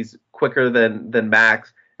 2. He's quicker than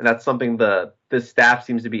Max. And that's something this staff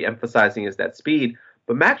seems to be emphasizing is that speed.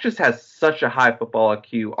 But Max just has such a high football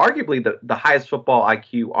IQ, arguably the highest football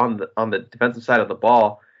IQ on the defensive side of the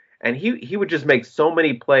ball. And he would just make so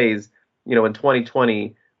many plays, in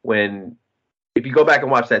 2020 when if you go back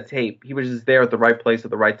and watch that tape, he was just there at the right place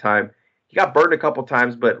at the right time. He got burned a couple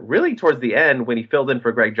times, but really towards the end when he filled in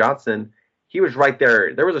for Greg Johnson, he was right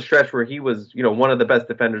there. There was a stretch where he was, one of the best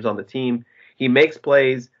defenders on the team. He makes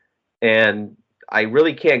plays, and I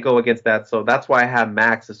really can't go against that. So that's why I have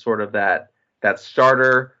Max as sort of that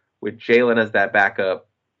starter with Jalen as that backup.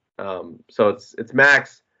 So it's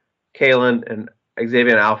Max, Kalen, and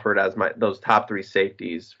Xavier and Alfred as those top three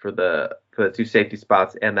safeties for the two safety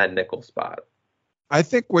spots and that nickel spot. I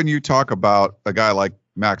think when you talk about a guy like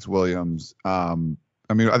Max Williams, I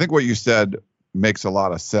think what you said makes a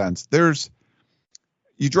lot of sense.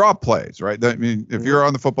 You draw plays, right? I mean, if you're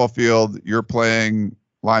on the football field, you're playing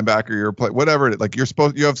linebacker, you're playing whatever it is, like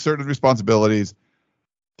you have certain responsibilities.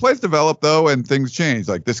 Plays develop though, and things change.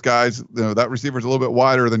 Like this guy's, that receiver's a little bit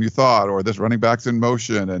wider than you thought, or this running back's in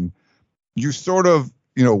motion, and you sort of,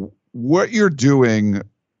 what you're doing.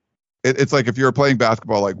 It's like if you're playing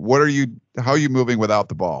basketball, like how are you moving without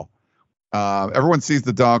the ball? Everyone sees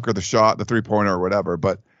the dunk or the shot, the 3-pointer or whatever,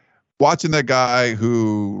 but watching that guy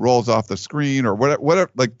who rolls off the screen or whatever,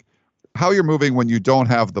 like how you're moving when you don't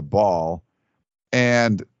have the ball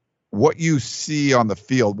and what you see on the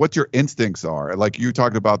field, what your instincts are. Like you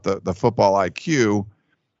talked about the football IQ.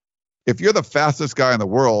 If you're the fastest guy in the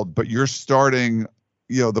world, but you're starting,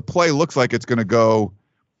 the play looks like it's going to go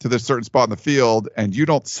to this certain spot in the field and you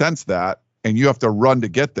don't sense that and you have to run to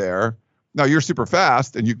get there. Now you're super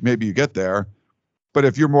fast and maybe you get there, but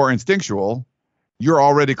if you're more instinctual, you're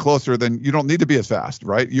already closer you don't need to be as fast,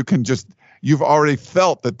 right? You've already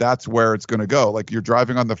felt that that's where it's going to go. Like you're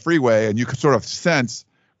driving on the freeway and you can sort of sense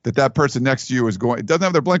that person next to you it doesn't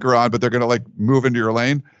have their blinker on, but they're going to like move into your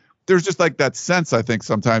lane. There's just like that sense. I think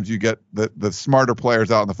sometimes you get the smarter players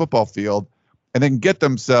out on the football field and they can get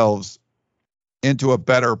themselves into a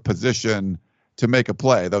better position to make a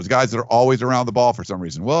play. Those guys that are always around the ball for some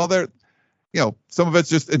reason. Well, some of it's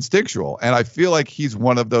just instinctual. And I feel like he's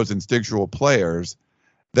one of those instinctual players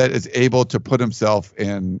that is able to put himself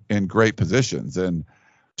in great positions. And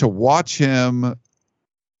to watch him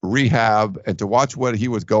rehab and to watch what he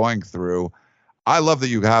was going through, I love that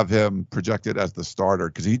you have him projected as the starter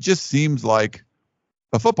because he just seems like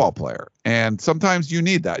a football player. And sometimes you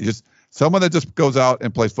need that. Just someone that just goes out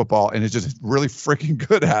and plays football and is just really freaking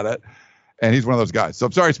good at it. And he's one of those guys. So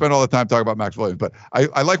I'm sorry I spent all the time talking about Max Williams, but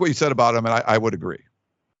I like what you said about him, and I would agree.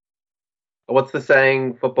 What's the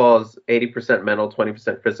saying? Football is 80% mental,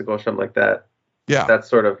 20% physical, something like that. Yeah. That's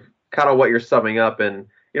sort of kind of what you're summing up. And,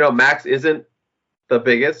 Max isn't the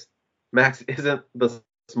biggest. Max isn't the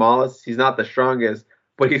smallest. He's not the strongest,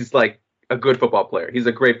 but he's like a good football player. He's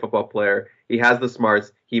a great football player. He has the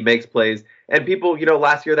smarts. He makes plays. And people,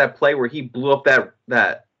 last year that play where he blew up that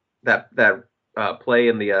play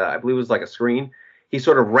in the I believe it was like a screen. He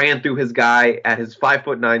sort of ran through his guy at his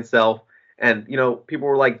 5'9" self, and people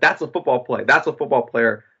were like, "That's a football play. That's a football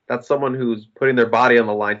player. That's someone who's putting their body on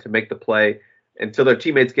the line to make the play until their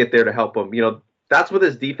teammates get there to help them." That's what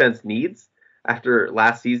this defense needs after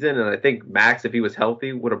last season, and I think Max, if he was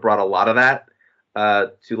healthy, would have brought a lot of that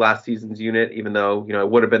to last season's unit. Even though it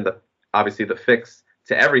would have been obviously the fix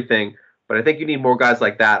to everything, but I think you need more guys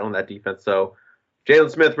like that on that defense. So.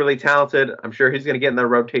 Jalen Smith, really talented. I'm sure he's going to get in the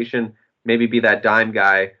rotation, maybe be that dime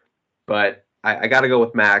guy. But I got to go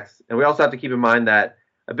with Max. And we also have to keep in mind that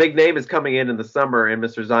a big name is coming in the summer in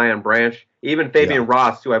Mr. Zion Branch. Even Fabian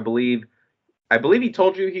Ross, who I believe he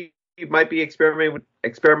told you he might be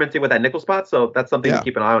experimenting with that nickel spot. So that's something to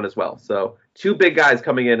keep an eye on as well. So two big guys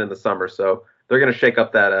coming in the summer. So they're going to shake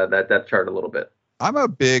up that depth chart a little bit. I'm a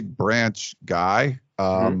big Branch guy.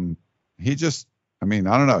 He just, I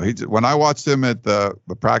don't know. When I watched him at the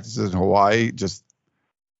practices in Hawaii,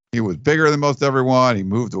 he was bigger than most everyone. He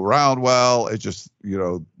moved around well. It just,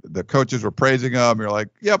 the coaches were praising him. You're like,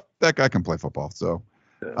 yep, that guy can play football. So,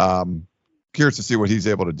 curious to see what he's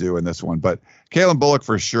able to do in this one. But Kalen Bullock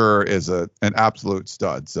for sure is an absolute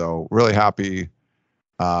stud. So really happy.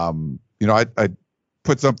 I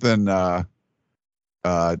put something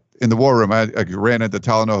in the war room. I ran into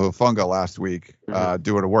Talanoa Hufanga last week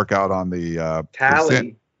doing a workout on the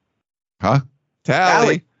Tally.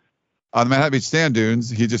 Tally. On the Manhattan Beach sand dunes.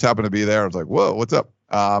 He just happened to be there. I was like, whoa, what's up?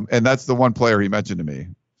 And that's the one player he mentioned to me.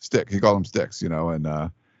 Stick. He called him Sticks,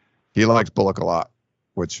 and he likes Bullock a lot,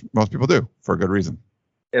 which most people do for a good reason.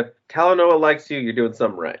 If Talanoa likes you, you're doing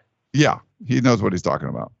something right. Yeah, he knows what he's talking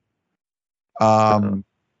about.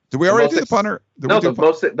 Did we already do the punter?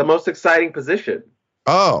 The most exciting position.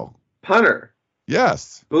 Oh. Punter.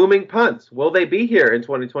 Yes. Booming punts. Will they be here in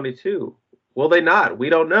 2022? Will they not? We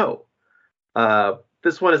don't know.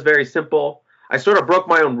 This one is very simple. I sort of broke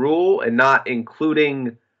my own rule and not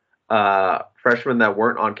including freshmen that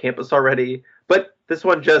weren't on campus already. But this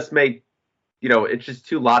one just made, it's just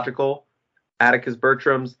too logical. Atticus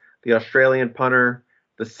Bertram's the Australian punter,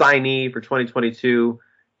 the signee for 2022.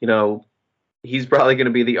 He's probably going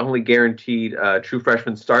to be the only guaranteed true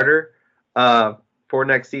freshman starter for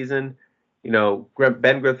next season. Ben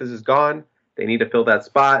Griffiths is gone. They need to fill that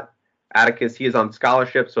spot. Atticus, he is on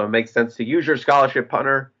scholarship, so it makes sense to use your scholarship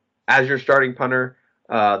punter as your starting punter.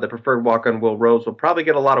 The preferred walk-on Will Rose will probably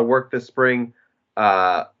get a lot of work this spring,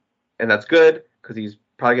 and that's good because he's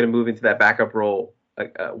probably going to move into that backup role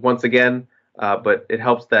once again. But it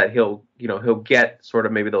helps that he'll get sort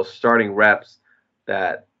of maybe those starting reps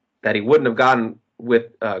that he wouldn't have gotten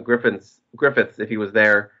with Griffiths if he was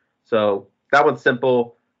there. So that one's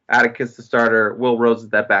simple. Atticus the starter. Will Rose is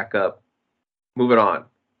that backup. Moving on.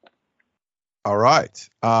 All right.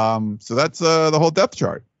 So that's the whole depth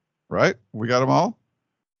chart, right? We got them all?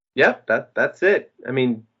 Yep, that's it. I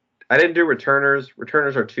mean, I didn't do returners.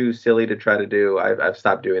 Returners are too silly to try to do. I've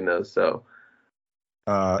stopped doing those. So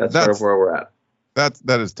that's sort of where we're at.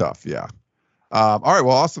 That is tough. Yeah. All right.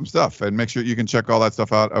 Well, awesome stuff. And make sure you can check all that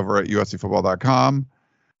stuff out over at uscfootball.com.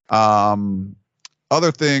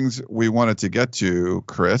 Other things we wanted to get to,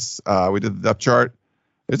 Chris, we did the depth chart.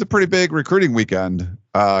 It's a pretty big recruiting weekend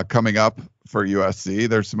coming up for USC.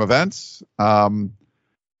 There's some events,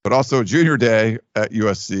 but also Junior Day at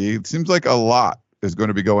USC. It seems like a lot is going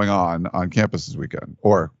to be going on campus this weekend,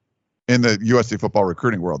 or in the USC football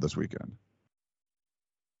recruiting world this weekend.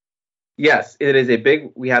 Yes, it is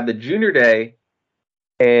we have the Junior Day,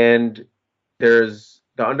 and there's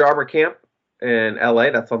the Under Armour camp in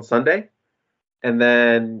LA. That's on Sunday. And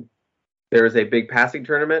then there's a big passing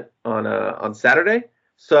tournament on Saturday.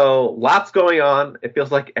 So lots going on. It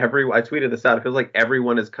feels like I tweeted this out. It feels like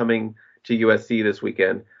everyone is coming to USC this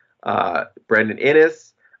weekend. Brandon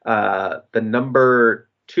Inniss, the number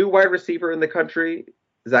 2 wide receiver in the country,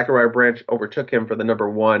 Zachariah Branch, overtook him for the number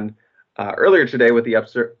 1 earlier today with the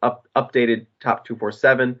updated top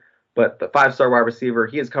 247. But the 5-star wide receiver,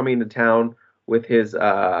 he is coming into town with his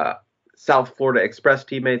South Florida Express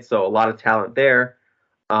teammates, so a lot of talent there.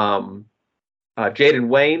 Jaden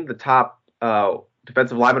Wayne, the top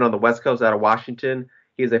defensive lineman on the West Coast out of Washington,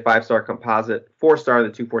 he is a 5-star composite, 4-star in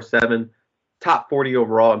the 247, top 40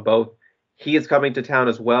 overall in both. He is coming to town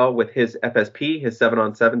as well with his FSP, his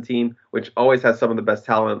 7-on-7 team, which always has some of the best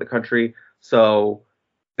talent in the country. So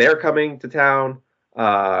they're coming to town.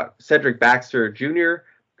 Cedric Baxter Jr.,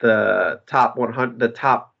 the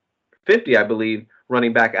top 50, I believe,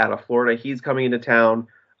 running back out of Florida, he's coming into town.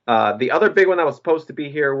 The other big one that was supposed to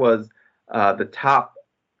be here was the top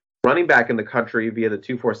running back in the country via the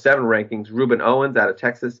 247 rankings, Ruben Owens out of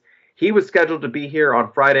Texas. He was scheduled to be here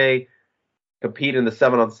on Friday, compete in the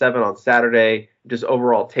 7-on-7 on Saturday, just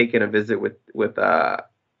overall taking a visit with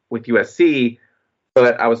USC.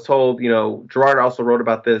 But I was told, Gerard also wrote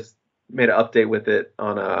about this, made an update with it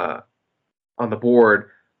on the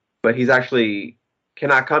board, but he's actually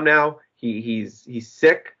cannot come now. He's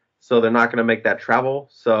sick, so they're not going to make that travel.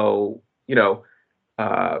 So,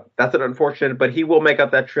 that's an unfortunate, but he will make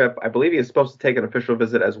up that trip. I believe he is supposed to take an official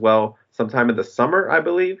visit as well sometime in the summer, I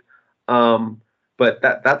believe. But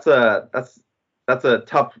that's a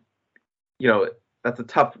tough, that's a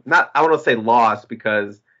tough, not, I want to say loss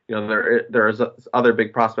because, there's other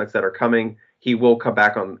big prospects that are coming. He will come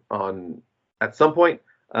back on at some point.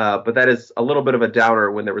 But that is a little bit of a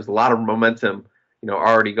downer when there was a lot of momentum,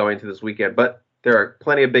 already going to this weekend. But there are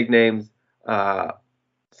plenty of big names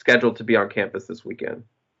scheduled to be on campus this weekend.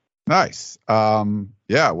 Nice.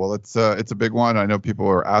 Yeah, well, it's a big one. I know people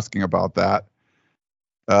are asking about that.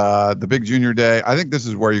 The big Junior Day, I think this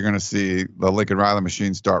is where you're going to see the Lincoln Riley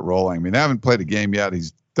machine start rolling. I mean, they haven't played a game yet.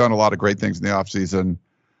 He's done a lot of great things in the offseason.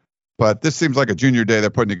 But this seems like a Junior Day they're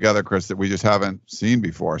putting together, Chris, that we just haven't seen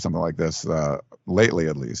before, something like this, lately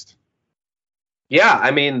at least. Yeah, I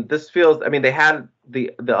mean, they had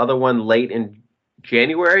the other one late in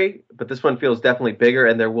January, but this one feels definitely bigger,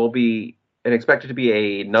 and there will be expected to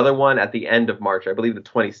be another one at the end of March, I believe the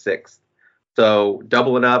 26th. So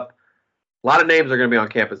doubling up. A lot of names are going to be on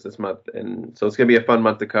campus this month, and so it's going to be a fun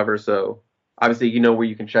month to cover. So obviously, where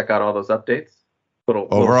you can check out all those updates. Little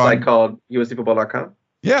site called uscfootball.com.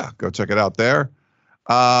 Yeah, go check it out there.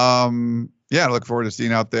 I look forward to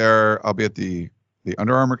seeing out there. I'll be at the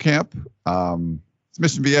Under Armour camp. It's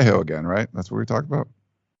Mission Viejo again, right? That's what we talked about.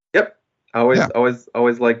 Yep.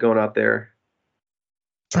 Always like going out there.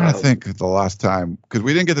 Trying to think of the last time, because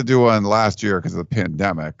we didn't get to do one last year because of the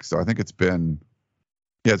pandemic. So I think it's been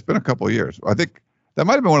a couple of years. I think that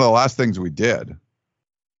might have been one of the last things we did.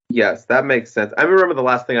 Yes, that makes sense. I remember the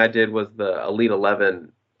last thing I did was the Elite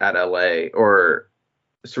 11 at LA, or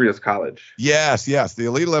Cerritos College. Yes. The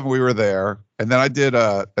Elite 11, we were there. And then I did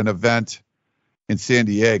an event in San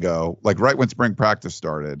Diego, like right when spring practice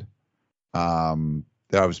started. That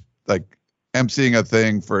I was like emceeing a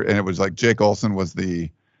thing and it was like Jake Olson was the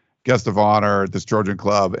guest of honor at this Trojan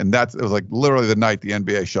club. And it was like literally the night the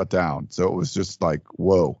NBA shut down. So it was just like,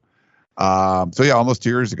 whoa. So yeah, almost 2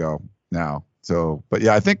 years ago now. So, but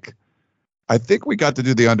yeah, I think we got to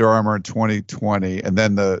do the Under Armour in 2020, and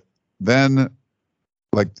then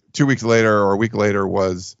like 2 weeks later or a week later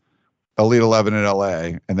was Elite 11 in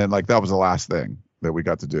LA, and then like that was the last thing that we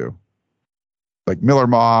got to do. Like Miller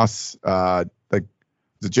Moss, like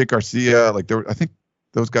the Jake Garcia, like I think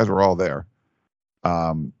those guys were all there.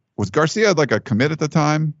 Was Garcia like a commit at the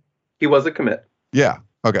time? He was a commit. Yeah.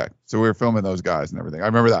 Okay. So we were filming those guys and everything. I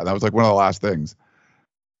remember that. That was like one of the last things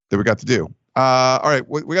that we got to do. All right.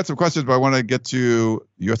 We got some questions, but I want to get to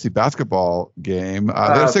USC basketball game.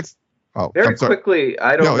 Very quickly,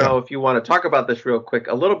 I don't know if you want to talk about this real quick.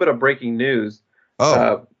 A little bit of breaking news.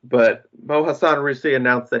 But Mo Hassan recently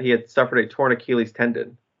announced that he had suffered a torn Achilles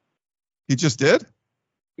tendon. He just did?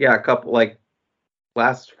 Yeah,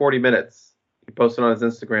 last 40 minutes. He posted on his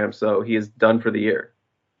Instagram, so he is done for the year.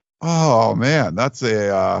 Oh man, that's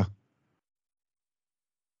that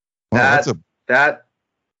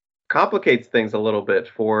complicates things a little bit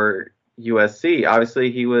for USC.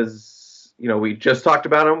 Obviously, he was, we just talked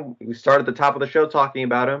about him. We started at the top of the show talking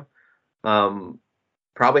about him.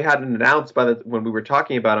 Probably hadn't announced when we were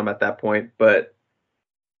talking about him at that point, but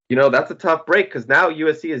that's a tough break because now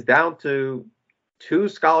USC is down to 2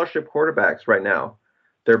 scholarship quarterbacks right now.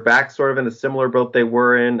 They're back sort of in a similar boat they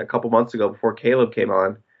were in a couple months ago before Caleb came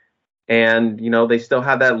on. And, they still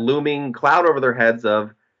have that looming cloud over their heads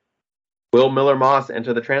of, will Miller Moss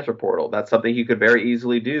enter the transfer portal? That's something he could very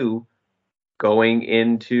easily do going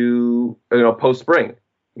into, post-spring.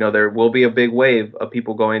 There will be a big wave of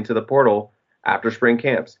people going into the portal after spring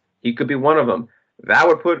camps. He could be one of them. That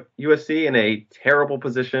would put USC in a terrible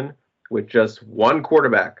position with just one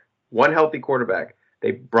healthy quarterback.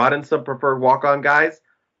 They brought in some preferred walk-on guys.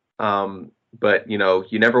 But,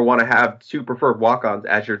 you never want to have 2 preferred walk-ons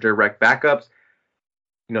as your direct backups.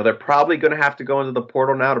 They're probably going to have to go into the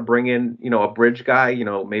portal now to bring in, a bridge guy,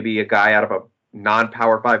 maybe a guy out of a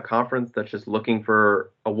non-Power 5 conference that's just looking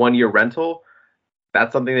for a 1-year rental.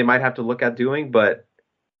 That's something they might have to look at doing. But,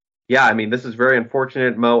 yeah, this is very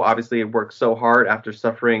unfortunate. Mo obviously worked so hard after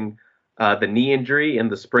suffering the knee injury in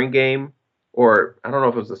the spring game. Or I don't know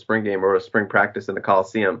if it was a spring game or a spring practice in the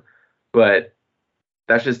Coliseum. But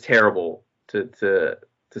that's just terrible to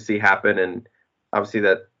see happen, and obviously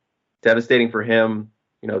that devastating for him,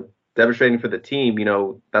 devastating for the team.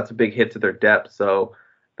 That's a big hit to their depth. So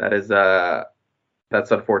that is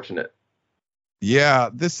that's unfortunate. Yeah,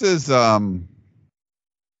 this is I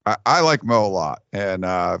like Mo a lot, and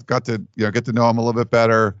I've got to get to know him a little bit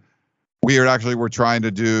better. We're trying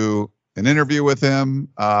to do an interview with him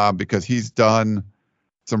because he's done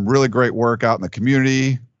some really great work out in the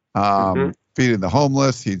community. Feeding the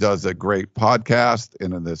homeless. He does a great podcast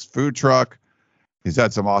in this food truck. He's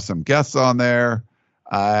had some awesome guests on there.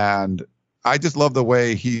 And I just love the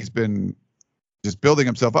way he's been just building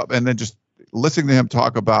himself up, and then just listening to him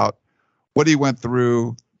talk about what he went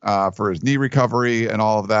through for his knee recovery and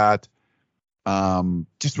all of that.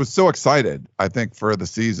 Just was so excited, I think, for the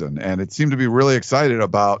season. And it seemed to be really excited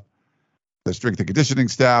about the strength and conditioning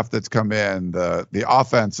staff that's come in, the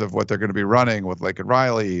offense of what they're going to be running with Laken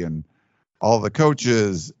Riley and all the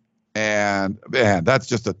coaches. And man, that's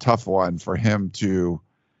just a tough one for him to,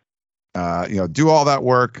 do all that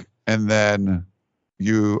work and then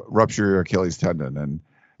you rupture your Achilles tendon. And,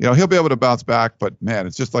 he'll be able to bounce back, but man,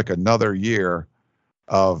 it's just like another year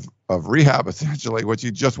of rehab, essentially, what you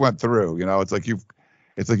just went through. It's like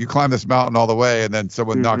you climb this mountain all the way and then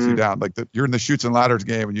someone knocks you down. Like you're in the chutes and ladders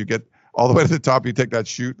game and you get all the way to the top, you take that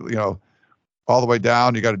chute, all the way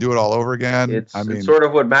down. You got to do it all over again. It's sort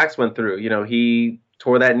of what Max went through. He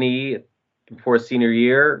tore that knee before his senior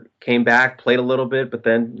year, came back, played a little bit, but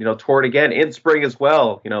then, tore it again in spring as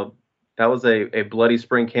well. That was a bloody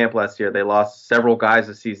spring camp last year. They lost several guys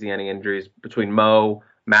to season-ending injuries between Mo,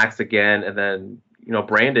 Max again, and then,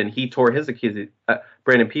 Brandon, he tore his Achilles.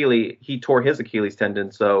 Brandon Peely, he tore his Achilles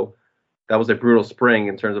tendon. So that was a brutal spring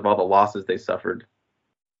in terms of all the losses they suffered.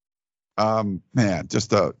 Man,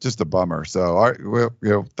 just a bummer. So, all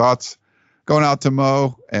right, thoughts going out to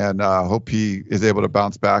Mo, and hope he is able to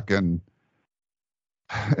bounce back and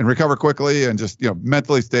recover quickly, and just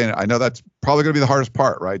mentally staying. I know that's probably going to be the hardest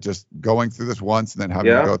part, right? Just going through this once and then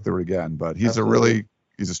having to go through it again. But he's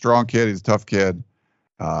he's a strong kid. He's a tough kid.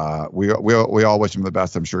 We all wish him the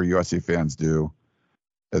best. I'm sure USC fans do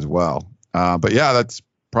as well. But yeah, that's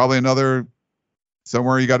probably another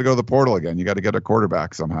somewhere you got to go to the portal again. You got to get a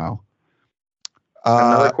quarterback somehow.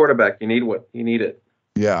 Another quarterback. You need it.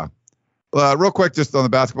 Yeah. Real quick, just on the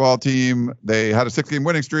basketball team, they had a 6-game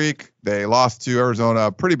winning streak. They lost to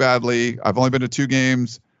Arizona pretty badly. I've only been to 2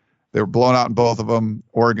 games. They were blown out in both of them,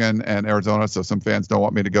 Oregon and Arizona, so some fans don't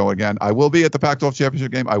want me to go again. I will be at the Pac-12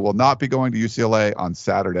 championship game. I will not be going to UCLA on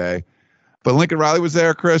Saturday. But Lincoln Riley was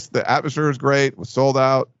there, Chris. The atmosphere was great. It was sold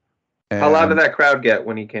out. How loud did that crowd get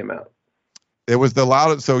when he came out? It was the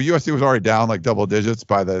loudest. So USC was already down like double digits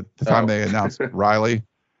by the time they announced Riley.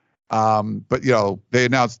 But, they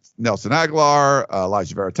announced Nelson Aguilar,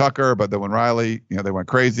 Elijah Vera Tucker. But then when Riley, they went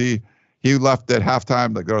crazy. He left at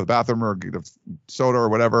halftime to go to the bathroom or get a soda or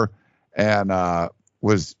whatever, and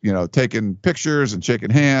was, taking pictures and shaking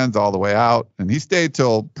hands all the way out. And he stayed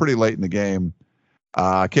till pretty late in the game.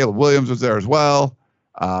 Caleb Williams was there as well.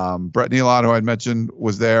 Brett Nealon, who I'd mentioned,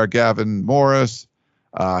 was there. Gavin Morris.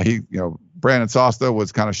 Brandon Sosta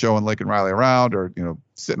was kind of showing Lincoln Riley around or,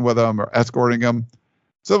 sitting with him or escorting him.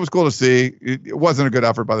 So it was cool to see. It wasn't a good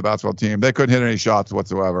effort by the basketball team. They couldn't hit any shots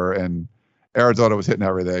whatsoever, and Arizona was hitting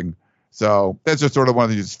everything. So that's just sort of one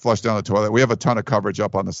of these flush down the toilet. We have a ton of coverage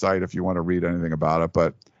up on the site if you want to read anything about it.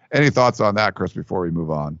 But any thoughts on that, Chris, before we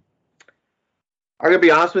move on? I'm going to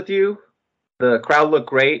be honest with you. The crowd looked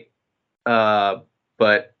great, but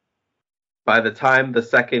by the time the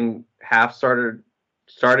second half started,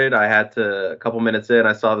 I had to, a couple minutes in,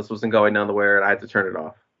 I saw this wasn't going down the wire, and I had to turn it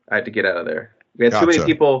off. I had to get out of there. We had too many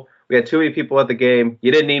people. We had too many people at the game. You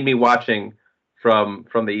didn't need me watching from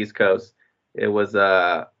the East Coast. It was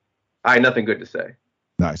I had nothing good to say.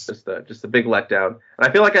 Nice. Just a big letdown. And I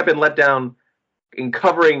feel like I've been let down in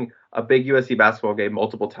covering a big USC basketball game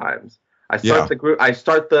multiple times. I start the group. I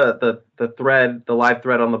start the thread, the live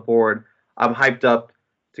thread on the board. I'm hyped up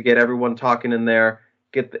to get everyone talking in there,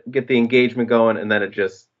 get the engagement going, and then it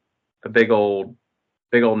just a big old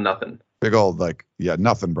nothing. Big old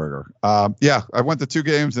nothing burger. I went to 2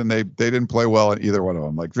 games and they didn't play well in either one of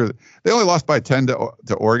them. Like they only lost by 10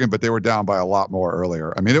 to Oregon, but they were down by a lot more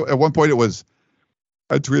earlier. I mean, at one point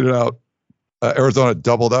I tweeted out Arizona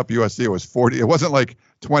doubled up USC. It was 40. It wasn't like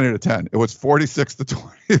 20-10. It was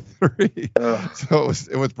 46-23. So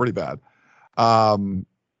it was pretty bad.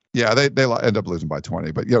 They end up losing by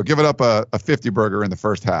 20. But giving up a 50 burger in the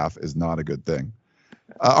first half is not a good thing.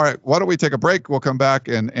 All right, why don't we take a break? We'll come back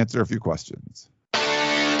and answer a few questions.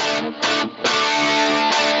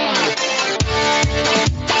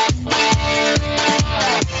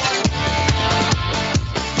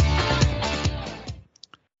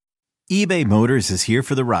 eBay Motors is here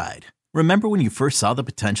for the ride. Remember when you first saw the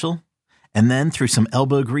potential? And then through some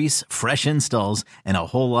elbow grease, fresh installs, and a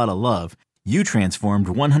whole lot of love, you transformed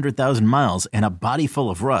 100,000 miles and a body full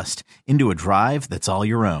of rust into a drive that's all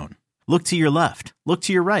your own. Look to your left. Look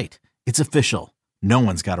to your right. It's official. No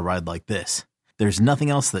one's got a ride like this. There's nothing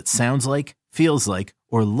else that sounds like, feels like,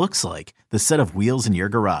 or looks like the set of wheels in your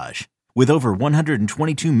garage. With over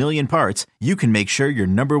 122 million parts, you can make sure your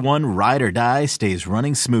number one ride or die stays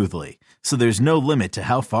running smoothly. So there's no limit to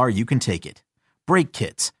how far you can take it. Brake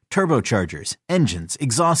kits, turbochargers, engines,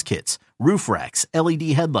 exhaust kits, roof racks, LED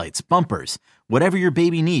headlights, bumpers, whatever your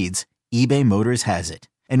baby needs, eBay Motors has it.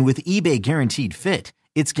 And with eBay Guaranteed Fit,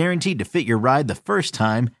 it's guaranteed to fit your ride the first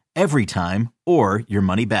time, every time, or your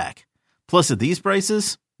money back. Plus, at these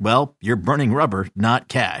prices, well, you're burning rubber, not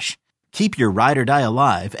cash. Keep your ride or die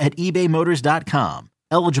alive at ebaymotors.com.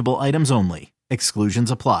 Eligible items only.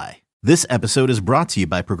 Exclusions apply. This episode is brought to you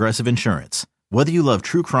by Progressive Insurance. Whether you love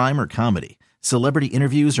true crime or comedy, celebrity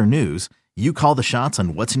interviews or news, you call the shots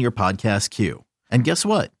on what's in your podcast queue. And guess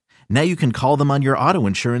what? Now you can call them on your auto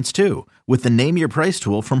insurance too with the Name Your Price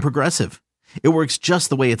tool from Progressive. It works just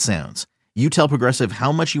the way it sounds. You tell Progressive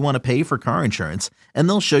how much you want to pay for car insurance, and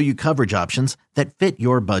they'll show you coverage options that fit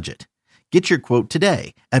your budget. Get your quote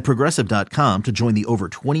today at Progressive.com to join the over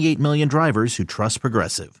 28 million drivers who trust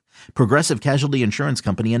Progressive. Progressive Casualty Insurance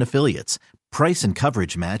Company and Affiliates. Price and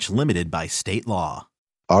coverage match limited by state law.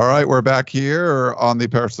 All right, we're back here on the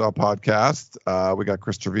Peristyle Podcast. We got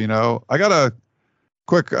Chris Trevino. I got a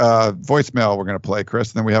quick voicemail we're going to play,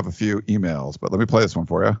 Chris, and then we have a few emails. But let me play this one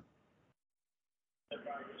for you.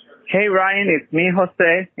 Hey, Ryan, it's me,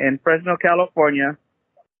 Jose, in Fresno, California.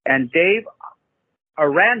 And Dave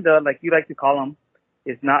Aranda, like you like to call him,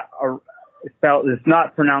 is not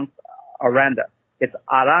pronounced Aranda. It's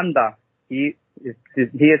Aranda. He is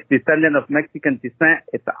descendant of Mexican descent.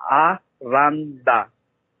 It's Aranda.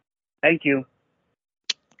 Thank you.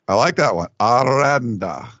 I like that one.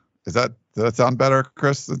 Aranda. Does that sound better,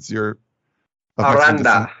 Chris? Since you're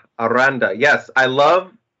Aranda. Yes, I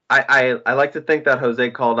like to think that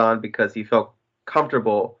Jose called on because he felt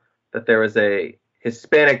comfortable that there is a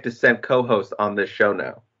Hispanic descent co-host on this show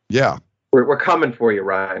now. Yeah. We're coming for you,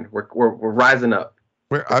 Ryan. We're rising up.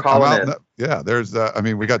 We're calling in. Yeah, there's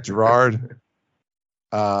we got Gerard.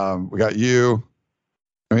 We got you.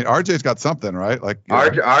 I mean, RJ's got something, right? Like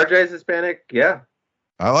RJ's Hispanic. Yeah.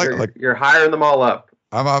 I like you're hiring them all up.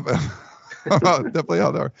 I'm up. I'm definitely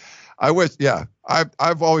out there. I wish. Yeah.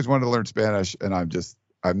 I've always wanted to learn Spanish, and I'm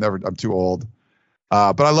too old.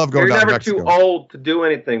 But I love going down to Mexico. You're never too old to do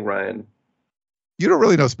anything, Ryan. You don't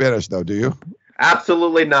really know Spanish, though, do you?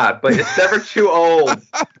 Absolutely not. But it's never too old.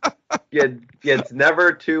 It's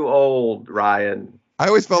never too old, Ryan. I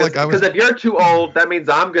always felt like I was. Because if you're too old, that means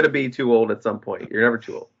I'm going to be too old at some point. You're never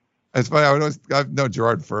too old. It's funny. I've known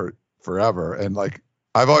Gerard for forever, and like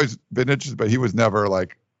I've always been interested, but he was never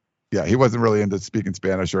like, he wasn't really into speaking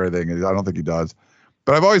Spanish or anything. And I don't think he does.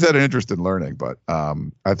 But I've always had an interest in learning. But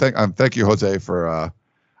thank you, Jose, for. I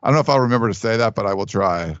don't know if I'll remember to say that, but I will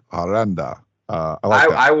try. Aranda.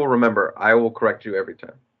 I will remember. I will correct you every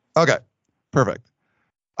time. Okay, perfect.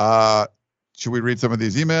 Should we read some of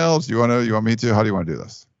these emails? You want me to? How do you want to do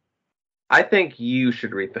this? I think you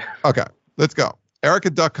should read them. Okay, let's go. Eric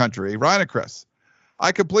in Duck Country, Ryan and Chris.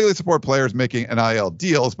 I completely support players making NIL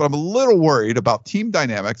deals, but I'm a little worried about team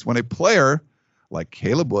dynamics when a player like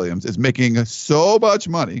Caleb Williams is making so much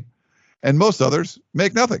money and most others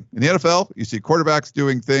make nothing. In the NFL, you see quarterbacks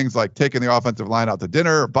doing things like taking the offensive line out to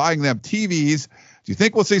dinner, or buying them TVs. Do you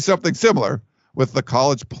think we'll see something similar with the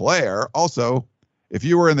college player? Also, if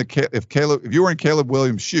you were in Caleb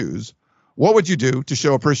Williams' shoes, what would you do to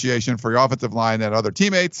show appreciation for your offensive line and other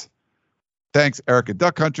teammates? Thanks, Eric in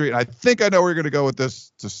Duck Country. And I think I know where you're going to go with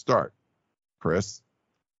this to start, Chris.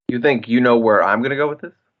 You think you know where I'm going to go with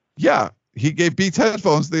this? Yeah. He gave Beats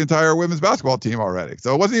headphones to the entire women's basketball team already.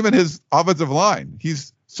 So it wasn't even his offensive line.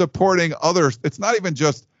 He's supporting others. It's not even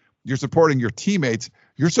just you're supporting your teammates.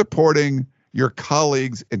 You're supporting your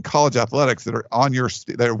colleagues in college athletics that are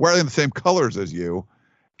that are wearing the same colors as you,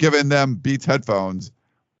 giving them Beats headphones.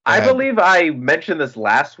 I believe I mentioned this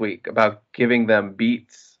last week about giving them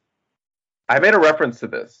Beats. I made a reference to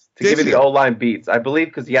this, to giving the O-line Beats. I believe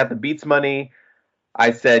because he had the Beats money.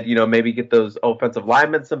 I said, maybe get those offensive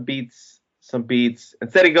linemen some Beats.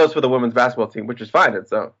 Instead, he goes for the women's basketball team, which is fine in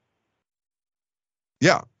its own.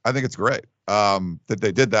 Yeah, I think it's great that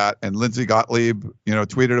they did that. And Lindsey Gottlieb,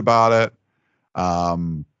 tweeted about it.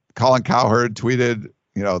 Colin Cowherd tweeted,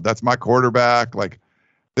 that's my quarterback. Like,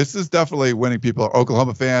 this is definitely winning people.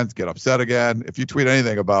 Oklahoma fans get upset again. If you tweet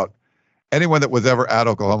anything about anyone that was ever at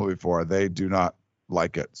Oklahoma before, they do not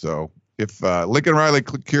like it. So if Lincoln Riley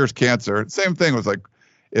cures cancer, same thing was like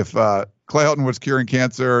if Clay Helton was curing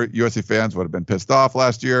cancer, USC fans would have been pissed off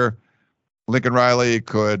last year. Lincoln Riley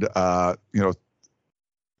could,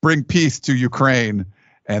 bring peace to Ukraine,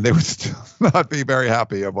 and they would still not be very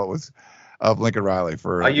happy of Lincoln Riley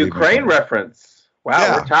for a Ukraine reference. Wow,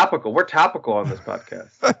 yeah. We're topical. We're topical on this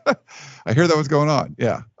podcast. I hear that was going on.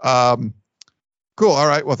 Yeah. Cool. All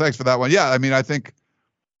right. Well, thanks for that one. Yeah. I mean, I think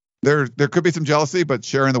there could be some jealousy, but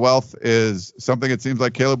sharing the wealth is something it seems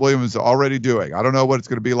like Caleb Williams is already doing. I don't know what it's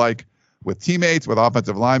going to be like with teammates, with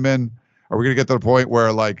offensive linemen. Are we going to get to the point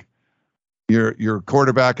where like your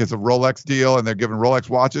quarterback has a Rolex deal and they're giving Rolex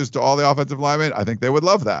watches to all the offensive linemen? I think they would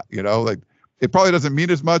love that. Like it probably doesn't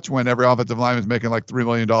mean as much when every offensive lineman is making like $3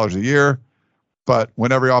 million a year, but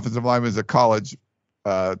when every offensive lineman is a college,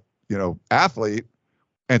 athlete,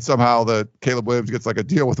 and somehow the Caleb Williams gets like a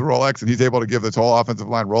deal with Rolex and he's able to give this whole offensive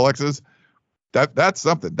line Rolexes, that's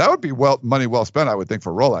something. That would be money well spent, I would think,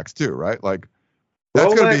 for Rolex too, right? Like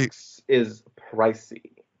that's going to be is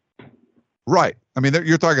pricey. Right. I mean,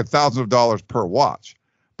 you're talking thousands of dollars per watch.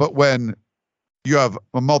 But when you have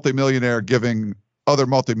a multimillionaire giving other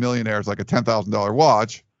multimillionaires like a $10,000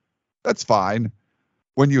 watch, that's fine.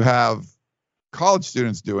 When you have college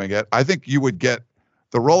students doing it, I think you would get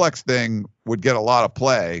the Rolex thing would get a lot of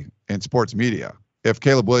play in sports media. If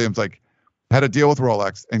Caleb Williams had a deal with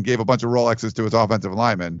Rolex and gave a bunch of Rolexes to his offensive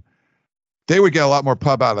linemen, they would get a lot more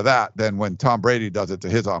pub out of that than when Tom Brady does it to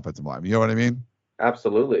his offensive lineman. You know what I mean?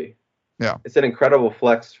 Absolutely. Yeah. It's an incredible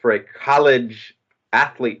flex for a college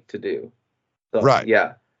athlete to do. So, right.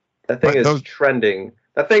 Yeah. That thing is trending.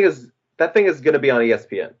 That thing is going to be on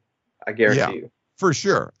ESPN. I guarantee you. For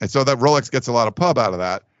sure. And so that Rolex gets a lot of pub out of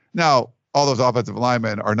that. Now, all those offensive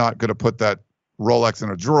linemen are not going to put that Rolex in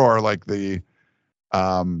a drawer like the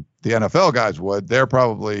NFL guys would. They're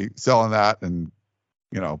probably selling that and,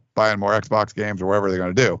 buying more Xbox games or whatever they're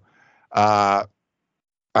going to do. I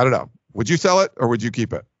don't know. Would you sell it or would you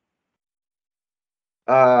keep it?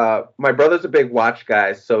 My brother's a big watch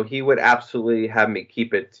guy, so he would absolutely have me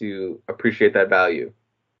keep it to appreciate that value.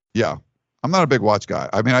 Yeah. I'm not a big watch guy.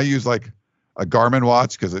 I mean, I use like a Garmin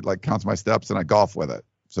watch because it like counts my steps and I golf with it.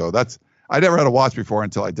 So I never had a watch before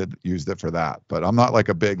until I used it for that. But I'm not like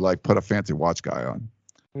a big like put a fancy watch guy on.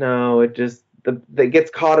 No, it just it gets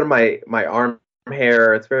caught in my arm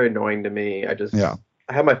hair. It's very annoying to me. I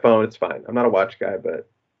have my phone. It's fine. I'm not a watch guy, but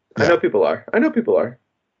I know people are.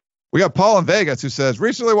 We got Paul in Vegas who says,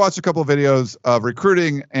 recently watched a couple of videos of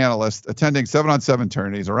recruiting analysts attending 7-on-7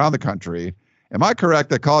 tourneys around the country. Am I correct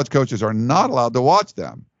that college coaches are not allowed to watch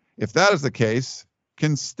them? If that is the case,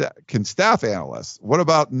 can staff analysts? What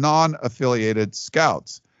about non-affiliated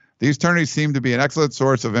scouts? These tourneys seem to be an excellent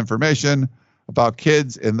source of information about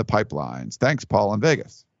kids in the pipelines. Thanks, Paul in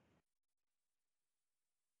Vegas.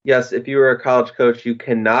 Yes, if you are a college coach, you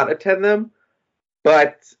cannot attend them,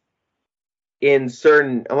 but in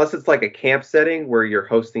certain, unless it's like a camp setting where you're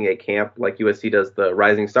hosting a camp, like USC does the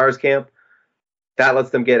Rising Stars camp, that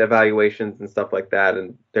lets them get evaluations and stuff like that.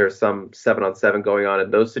 And there's some 7-on-7 going on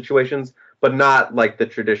in those situations, but not like the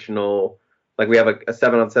traditional, like we have a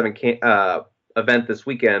 7-on-7 event this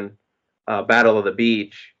weekend, Battle of the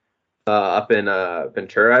Beach, up in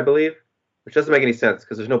Ventura, I believe, which doesn't make any sense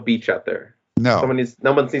because there's no beach out there. No. No one needs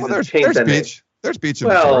to change that name. There's beach in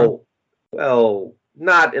Ventura. Well,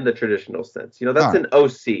 not in the traditional sense. That's an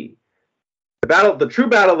OC. The true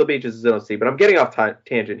Battle of the Beaches is an OC, but I'm getting off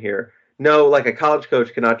tangent here. No, like a college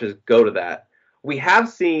coach cannot just go to that. We have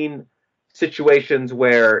seen situations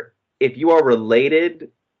where if you are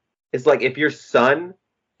related, it's like if your son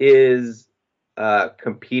is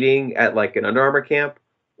competing at like an Under Armour camp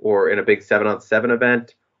or in a big 7-on-7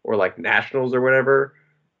 event or like nationals or whatever,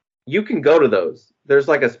 you can go to those. There's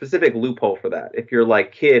like a specific loophole for that if your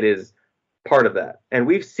like kid is part of that. And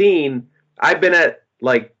I've been at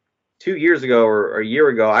like 2 years ago or a year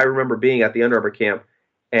ago, I remember being at the Under Armour camp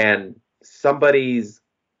and somebody's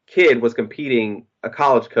kid was competing, a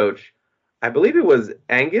college coach. I believe it was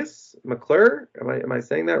Angus McClure. Am I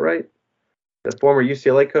saying that right? The former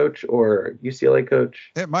UCLA coach or UCLA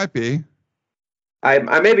coach? It might be. I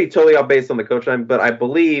may be totally off based on the coach name, but I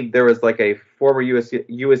believe there was like a former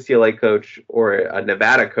UCLA coach or a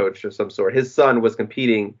Nevada coach of some sort. His son was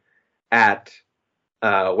competing at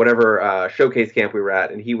whatever showcase camp we were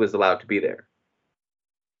at, and he was allowed to be there.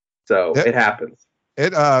 So it happens.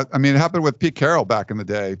 It happened with Pete Carroll back in the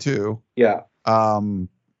day too. Yeah.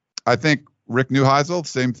 I think Rick Neuheisel,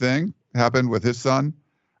 same thing happened with his son.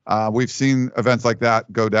 We've seen events like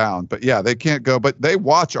that go down, but yeah, they can't go, but they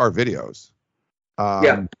watch our videos.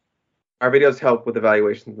 Our videos help with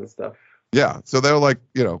evaluations and stuff. Yeah. So they're like,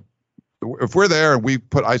 if we're there and we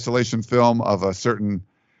put isolation film of a certain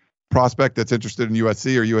prospect that's interested in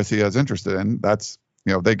USC or USC has interested in, that's,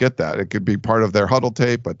 they get that. It could be part of their huddle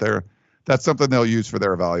tape, but that's something they'll use for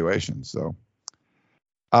their evaluation. So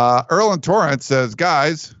Earl in Torrance says,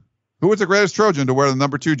 guys, who was the greatest Trojan to wear the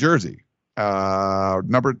number 2 jersey? They have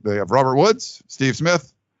Robert Woods, Steve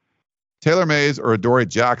Smith, Taylor Mays, or Adoree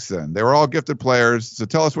Jackson. They were all gifted players. So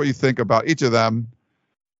tell us what you think about each of them.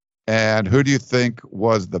 And who do you think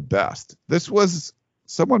was the best?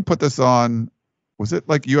 Someone put this on. Was it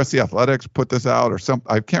like USC Athletics put this out or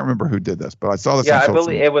something? I can't remember who did this, but I saw this. Yeah, I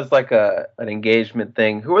believe it was like an engagement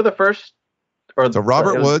thing. Who were the first? So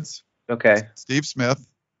Robert Woods. Okay. Steve Smith,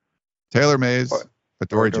 Taylor Mays,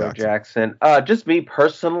 Adoree Jackson. Just me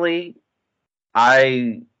personally,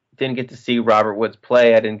 I didn't get to see Robert Woods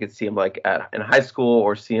play. I didn't get to see him like in high school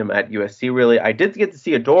or see him at USC really. I did get to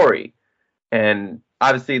see Adoree, and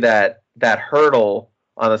obviously that hurdle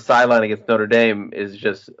on the sideline against Notre Dame is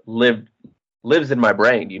just lives in my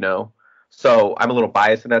brain, So I'm a little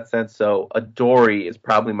biased in that sense. So Adoree is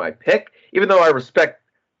probably my pick, even though I respect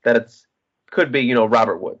that could be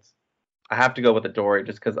Robert Woods. I have to go with Adoree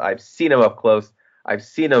just because I've seen him up close. I've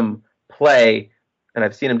seen him play, and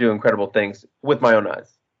I've seen him do incredible things with my own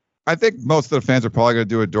eyes. I think most of the fans are probably going to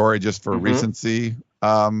do Adoree just for recency,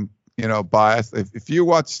 bias. If you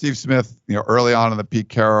watch Steve Smith, early on in the Pete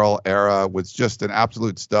Carroll era, was just an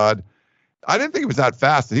absolute stud. I didn't think he was that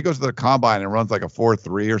fast. He goes to the combine and runs like a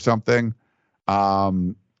 4.3 or something.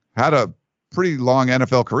 Had a pretty long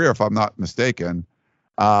NFL career, if I'm not mistaken.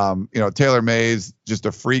 Taylor Mays, just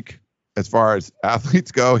a freak as far as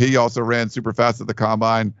athletes go. He also ran super fast at the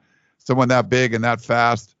combine. Someone that big and that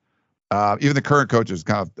fast. Even the current coaches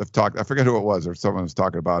kind of have talked. I forget who it was, or someone was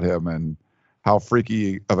talking about him and how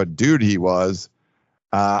freaky of a dude he was.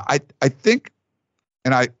 I think,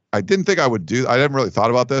 and I didn't think I would do. I hadn't really thought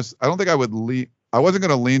about this. I don't think I would lean. I wasn't going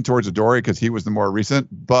to lean towards Adoree because he was the more recent,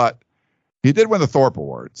 but he did win the Thorpe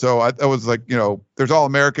Award. So I was like, there's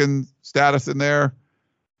All-American status in there.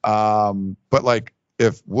 But like,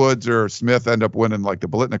 if Woods or Smith end up winning like the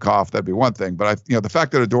Biletnikoff, that'd be one thing. But the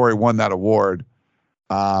fact that Adoree won that award,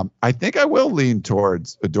 I think I will lean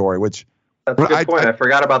towards Adoree, which that's a good point. I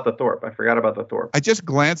forgot about the Thorpe. I just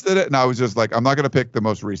glanced at it and I was just like, I'm not going to pick the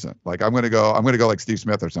most recent. Like I'm going to go like Steve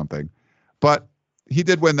Smith or something. But he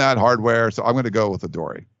did win that hardware, so I'm going to go with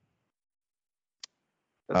Adoree.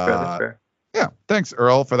 That's fair. Yeah. Thanks,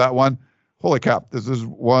 Earl, for that one. Holy cap. This is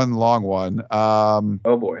one long one.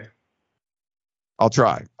 Oh boy. I'll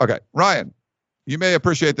try. Okay. Ryan, you may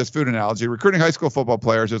appreciate this food analogy. Recruiting high school football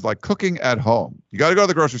players is like cooking at home. You got to go to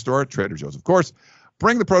the grocery store, Trader Joe's, of course,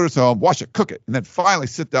 bring the produce home, wash it, cook it, and then finally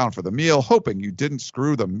sit down for the meal, hoping you didn't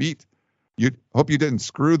screw the meat. You didn't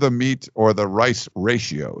screw the meat or the rice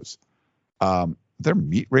ratios. They're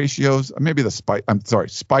meat ratios? Maybe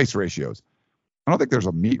spice ratios. I don't think there's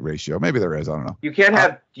a meat ratio. Maybe there is. I don't know. You can't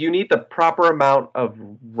have, you need the proper amount of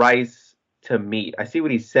rice to meat. I see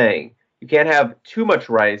what he's saying. You can't have too much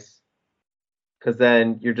rice because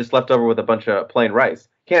then you're just left over with a bunch of plain rice.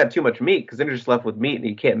 You can't have too much meat because then you're just left with meat and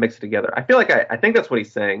you can't mix it together. I feel like I think that's what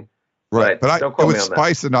he's saying. Right. But don't quote me on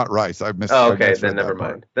spice and not rice. I missed. Oh, okay. Then never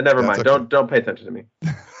mind. Okay. Don't pay attention to me.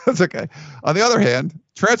 That's okay. On the other hand,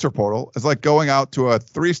 transfer portal is like going out to a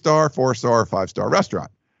 3-star, 4-star, 5-star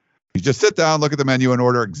restaurant. You just sit down, look at the menu, and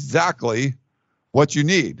order exactly what you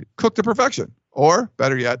need, cooked to perfection. Or,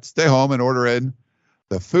 better yet, stay home and order in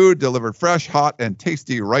the food delivered fresh, hot, and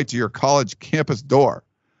tasty right to your college campus door.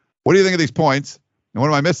 What do you think of these points? And what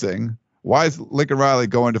am I missing? Why is Lincoln Riley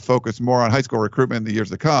going to focus more on high school recruitment in the years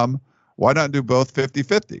to come? Why not do both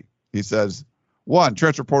 50-50? He says, 1,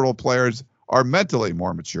 transfer portal players are mentally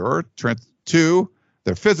more mature. 2,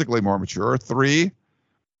 they're physically more mature. 3,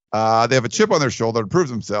 they have a chip on their shoulder to prove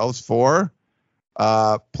themselves. 4,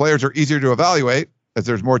 players are easier to evaluate as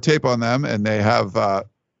there's more tape on them and they have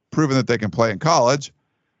proven that they can play in college.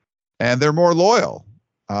 And they're more loyal.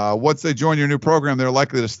 Once they join your new program, they're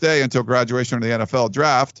likely to stay until graduation or the NFL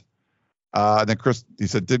draft. And then he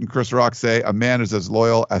said, didn't Chris Rock say a man is as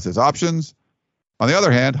loyal as his options? On the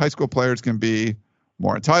other hand, high school players can be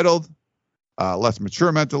more entitled, less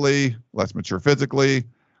mature mentally, less mature physically,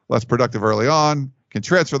 less productive early on, can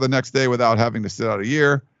transfer the next day without having to sit out a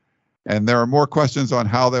year. And there are more questions on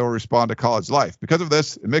how they will respond to college life. Because of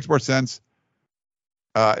this, it makes more sense.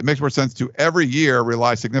 To every year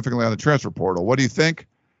rely significantly on the transfer portal. What do you think?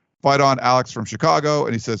 Fight on, Alex from Chicago.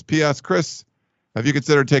 And he says, P.S. Chris, have you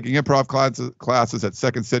considered taking improv classes at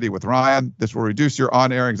Second City with Ryan? This will reduce your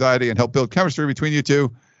on-air anxiety and help build chemistry between you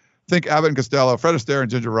two. Think Abbott and Costello, Fred Astaire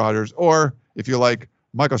and Ginger Rogers, or if you like,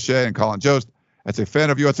 Michael Shea and Colin Jost. As a fan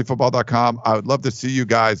of USCfootball.com, I would love to see you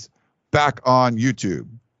guys back on YouTube.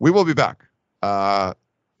 We will be back,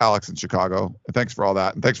 Alex in Chicago. And thanks for all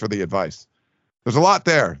that, and thanks for the advice. There's a lot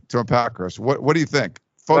there to unpack, Chris. What do you think?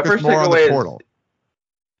 Focus more on the portal.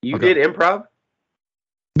 You did improv?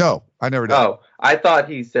 No, I never did. Oh, I thought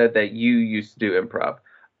he said that you used to do improv.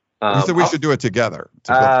 He said we should do it together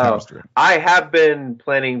to build chemistry. I have been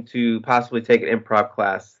planning to possibly take an improv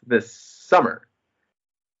class this summer.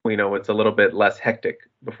 It's a little bit less hectic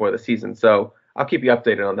before the season. So I'll keep you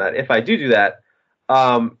updated on that. If I do that,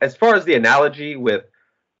 as far as the analogy with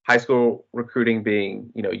high school recruiting being,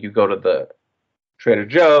 you go to the Trader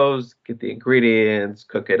Joe's, get the ingredients,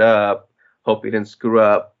 cook it up, hope you didn't screw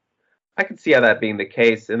up. I can see how that being the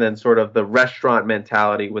case. And then sort of the restaurant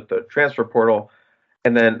mentality with the transfer portal.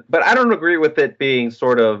 But I don't agree with it being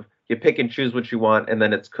sort of you pick and choose what you want and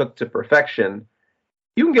then it's cooked to perfection.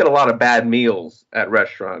 You can get a lot of bad meals at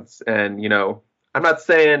restaurants. And, I'm not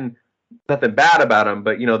saying nothing bad about them,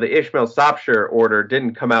 but, the Ishmael Sopsher order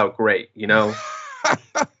didn't come out great,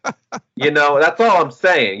 That's all I'm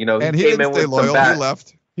saying. And he didn't stay loyal.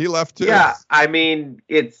 He left too. Yeah, I mean,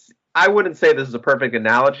 I wouldn't say this is a perfect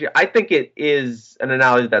analogy. I think it is an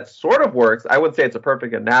analogy that sort of works. I wouldn't say it's a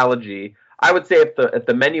perfect analogy. I would say if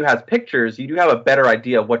the menu has pictures, you do have a better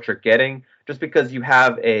idea of what you're getting just because you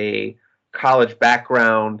have a college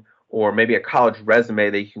background or maybe a college resume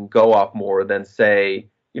that you can go off more than, say,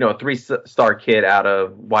 a 3-star kid out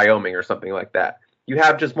of Wyoming or something like that. You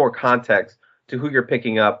have just more context to who you're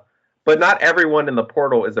picking up. But not everyone in the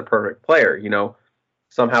portal is a perfect player.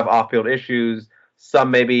 Some have off-field issues. Some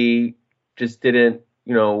maybe just didn't,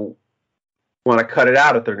 want to cut it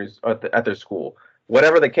out at their school.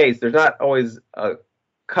 Whatever the case, there's not always a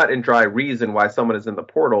cut and dry reason why someone is in the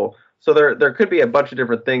portal. So there could be a bunch of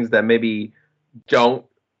different things that maybe don't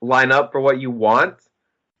line up for what you want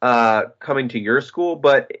coming to your school.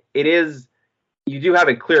 But you do have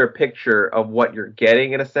a clearer picture of what you're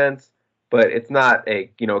getting in a sense. But it's not a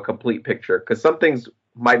complete picture because some things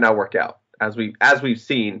might not work out as we've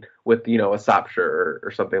seen with a Sopsher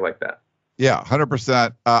or something like that. Yeah,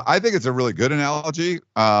 100%. I think it's a really good analogy.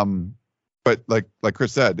 But like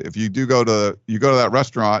Chris said, if you go to that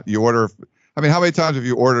restaurant, you order. I mean, how many times have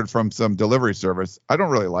you ordered from some delivery service? I don't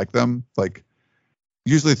really like them. Like,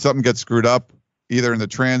 usually something gets screwed up, either in the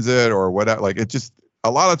transit or whatever. Like, a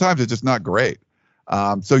lot of times it's just not great.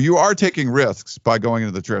 So you are taking risks by going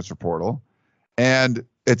into the transfer portal, and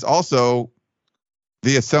it's also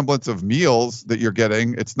the assemblance of meals that you're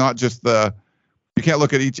getting. It's not just you can't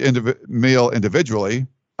look at each meal individually.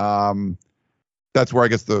 That's where I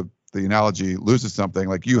guess the analogy loses something.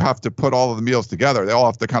 Like, you have to put all of the meals together. They all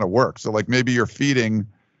have to kind of work. So like, maybe you're feeding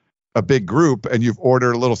a big group and you've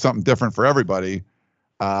ordered a little something different for everybody.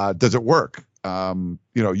 Does it work?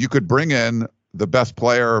 You could bring in the best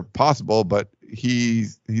player possible, but he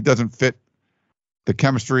doesn't fit the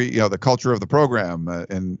chemistry, the culture of the program,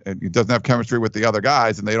 and he doesn't have chemistry with the other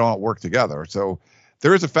guys, and they don't work together. So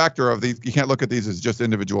there is a factor of these. You can't look at these as just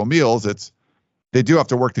individual meals. They do have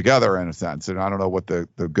to work together in a sense. And I don't know what the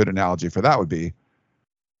good analogy for that would be.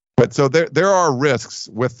 But so there are risks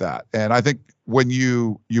with that. And I think when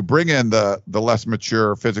you bring in the less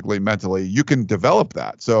mature physically, mentally, you can develop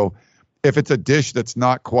that. So if it's a dish that's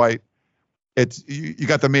not quite, you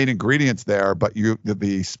got the main ingredients there, but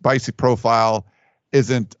the spicy profile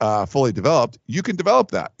isn't fully developed, you can develop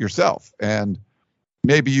that yourself. And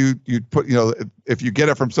maybe you put, if you get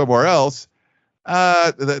it from somewhere else,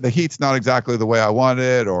 the heat's not exactly the way I want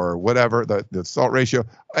it, or whatever, the salt ratio,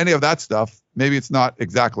 any of that stuff, maybe it's not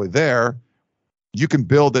exactly there. You can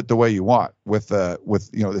build it the way you want with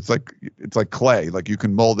it's like clay. Like, you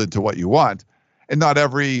can mold it to what you want, and not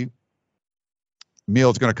every meal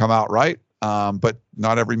is going to come out right. But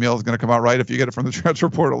not every meal is going to come out right if you get it from the transfer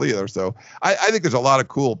portal either. So I think there's a lot of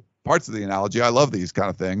cool parts of the analogy. I love these kind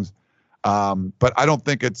of things. But I don't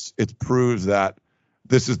think it proves that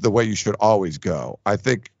this is the way you should always go. I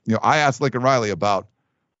think, I asked Lincoln Riley about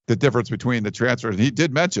the difference between the transfers, and he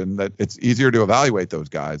did mention that it's easier to evaluate those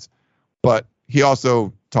guys, but he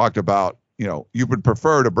also talked about, you would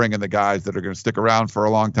prefer to bring in the guys that are going to stick around for a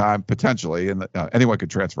long time, potentially, and anyone could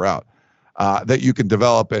transfer out, that you can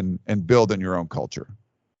develop and build in your own culture.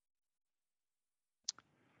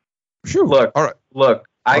 Whew. Look,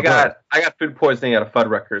 I got food poisoning at a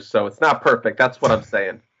Fuddruckers, so it's not perfect. That's what I'm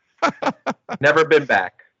saying. Never been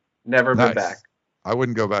back. Never been back. I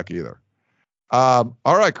wouldn't go back either. All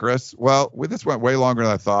right, Chris. Well, this went way longer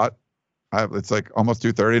than I thought. It's like almost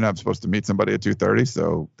 2:30, and I'm supposed to meet somebody at 2:30,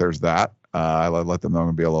 so there's that. I let them know I'm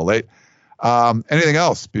going to be a little late. Anything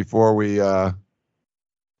else before we go?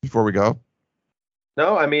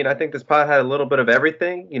 No, I mean, I think this pod had a little bit of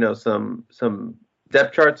everything. Some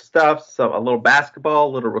depth chart stuff, a little basketball,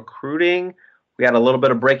 a little recruiting. We had a little bit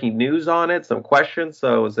of breaking news on it, some questions.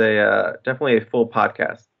 So it was definitely a full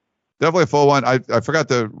podcast. Definitely a full one. I forgot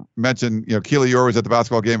to mention, Keely Eure was at the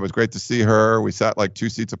basketball game. It was great to see her. We sat like 2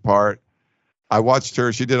 seats apart. I watched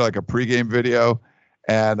her. She did like a pregame video.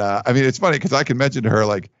 And I mean, it's funny because I can mention to her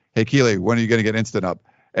like, hey, Keely, when are you going to get Instant Up?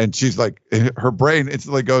 And she's like, her brain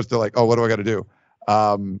instantly goes to like, oh, what do I got to do?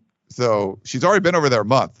 So she's already been over there a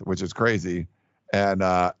month, which is crazy. And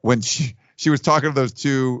when she was talking to those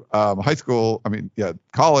two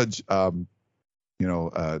college,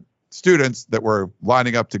 students that were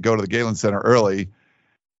lining up to go to the Galen Center early,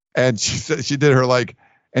 and she said she did her like,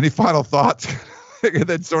 any final thoughts? And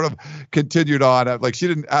then sort of continued on. Like,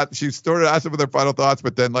 she started asking for their final thoughts,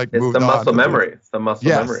 but then like moved on. It's the muscle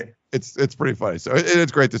memory. It's pretty funny. So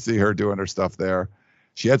it's great to see her doing her stuff there.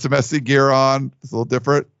 She had some SC gear on. It's a little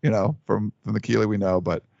different, from the Keely we know,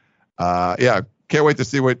 but can't wait to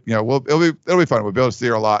see what, it'll be fun. We'll be able to see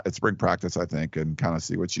her a lot at spring practice, I think, and kind of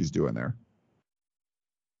see what she's doing there.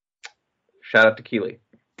 Shout out to Keely.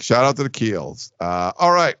 Shout out to the Keels.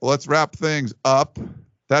 All right, let's wrap things up.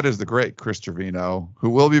 That is the great Chris Trevino, who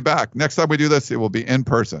will be back. Next time we do this, it will be in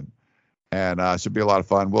person, and should be a lot of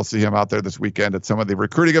fun. We'll see him out there this weekend at some of the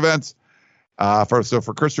recruiting events.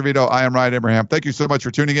 For Chris Trevino, I am Ryan Abraham. Thank you so much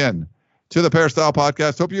for tuning in to the Peristyle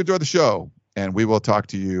Podcast. Hope you enjoyed the show, and we will talk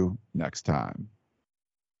to you next time.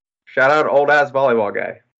 Shout out old ass volleyball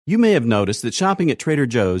guy. You may have noticed that shopping at Trader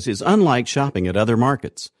Joe's is unlike shopping at other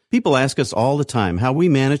markets. People ask us all the time how we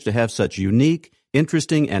manage to have such unique,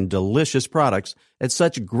 interesting, and delicious products at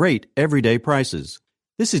such great everyday prices.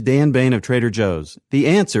 This is Dan Bain of Trader Joe's. The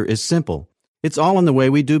answer is simple. It's all in the way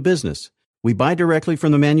we do business. We buy directly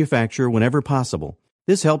from the manufacturer whenever possible.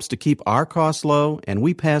 This helps to keep our costs low, and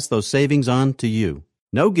we pass those savings on to you.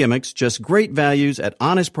 No gimmicks, just great values at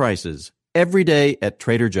honest prices. Every day at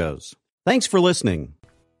Trader Joe's. Thanks for listening.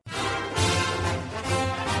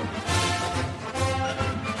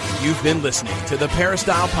 You've been listening to the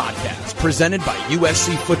Peristyle Podcast, presented by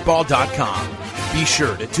USCFootball.com. Be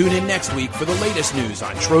sure to tune in next week for the latest news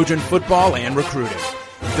on Trojan football and recruiting.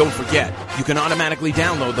 Don't forget, you can automatically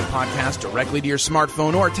download the podcast directly to your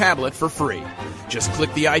smartphone or tablet for free. Just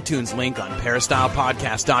click the iTunes link on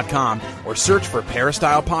PeristylePodcast.com or search for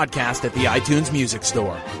Peristyle Podcast at the iTunes Music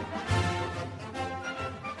Store.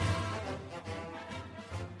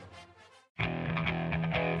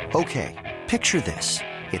 Okay, picture this.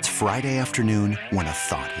 It's Friday afternoon when a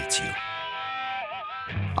thought hits you.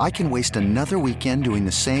 I can waste another weekend doing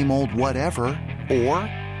the same old whatever, or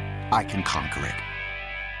I can conquer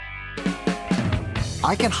it.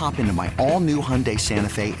 I can hop into my all-new Hyundai Santa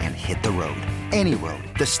Fe and hit the road. Any road.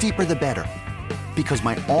 The steeper, the better. Because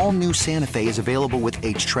my all-new Santa Fe is available with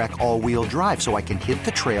H-Track all-wheel drive, so I can hit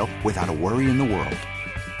the trail without a worry in the world.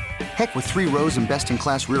 Heck, with 3 rows and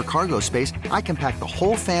best-in-class rear cargo space, I can pack the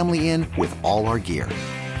whole family in with all our gear.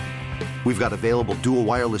 We've got available dual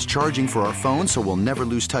wireless charging for our phones, so we'll never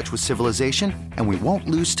lose touch with civilization, and we won't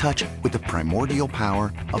lose touch with the primordial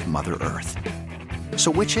power of Mother Earth.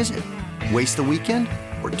 So which is it? Waste the weekend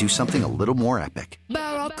or do something a little more epic?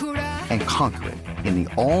 And conquer it in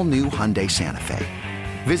the all-new Hyundai Santa Fe.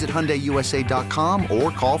 Visit HyundaiUSA.com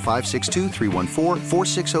or call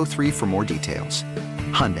 562-314-4603 for more details.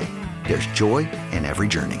 Hyundai, there's joy in every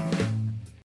journey.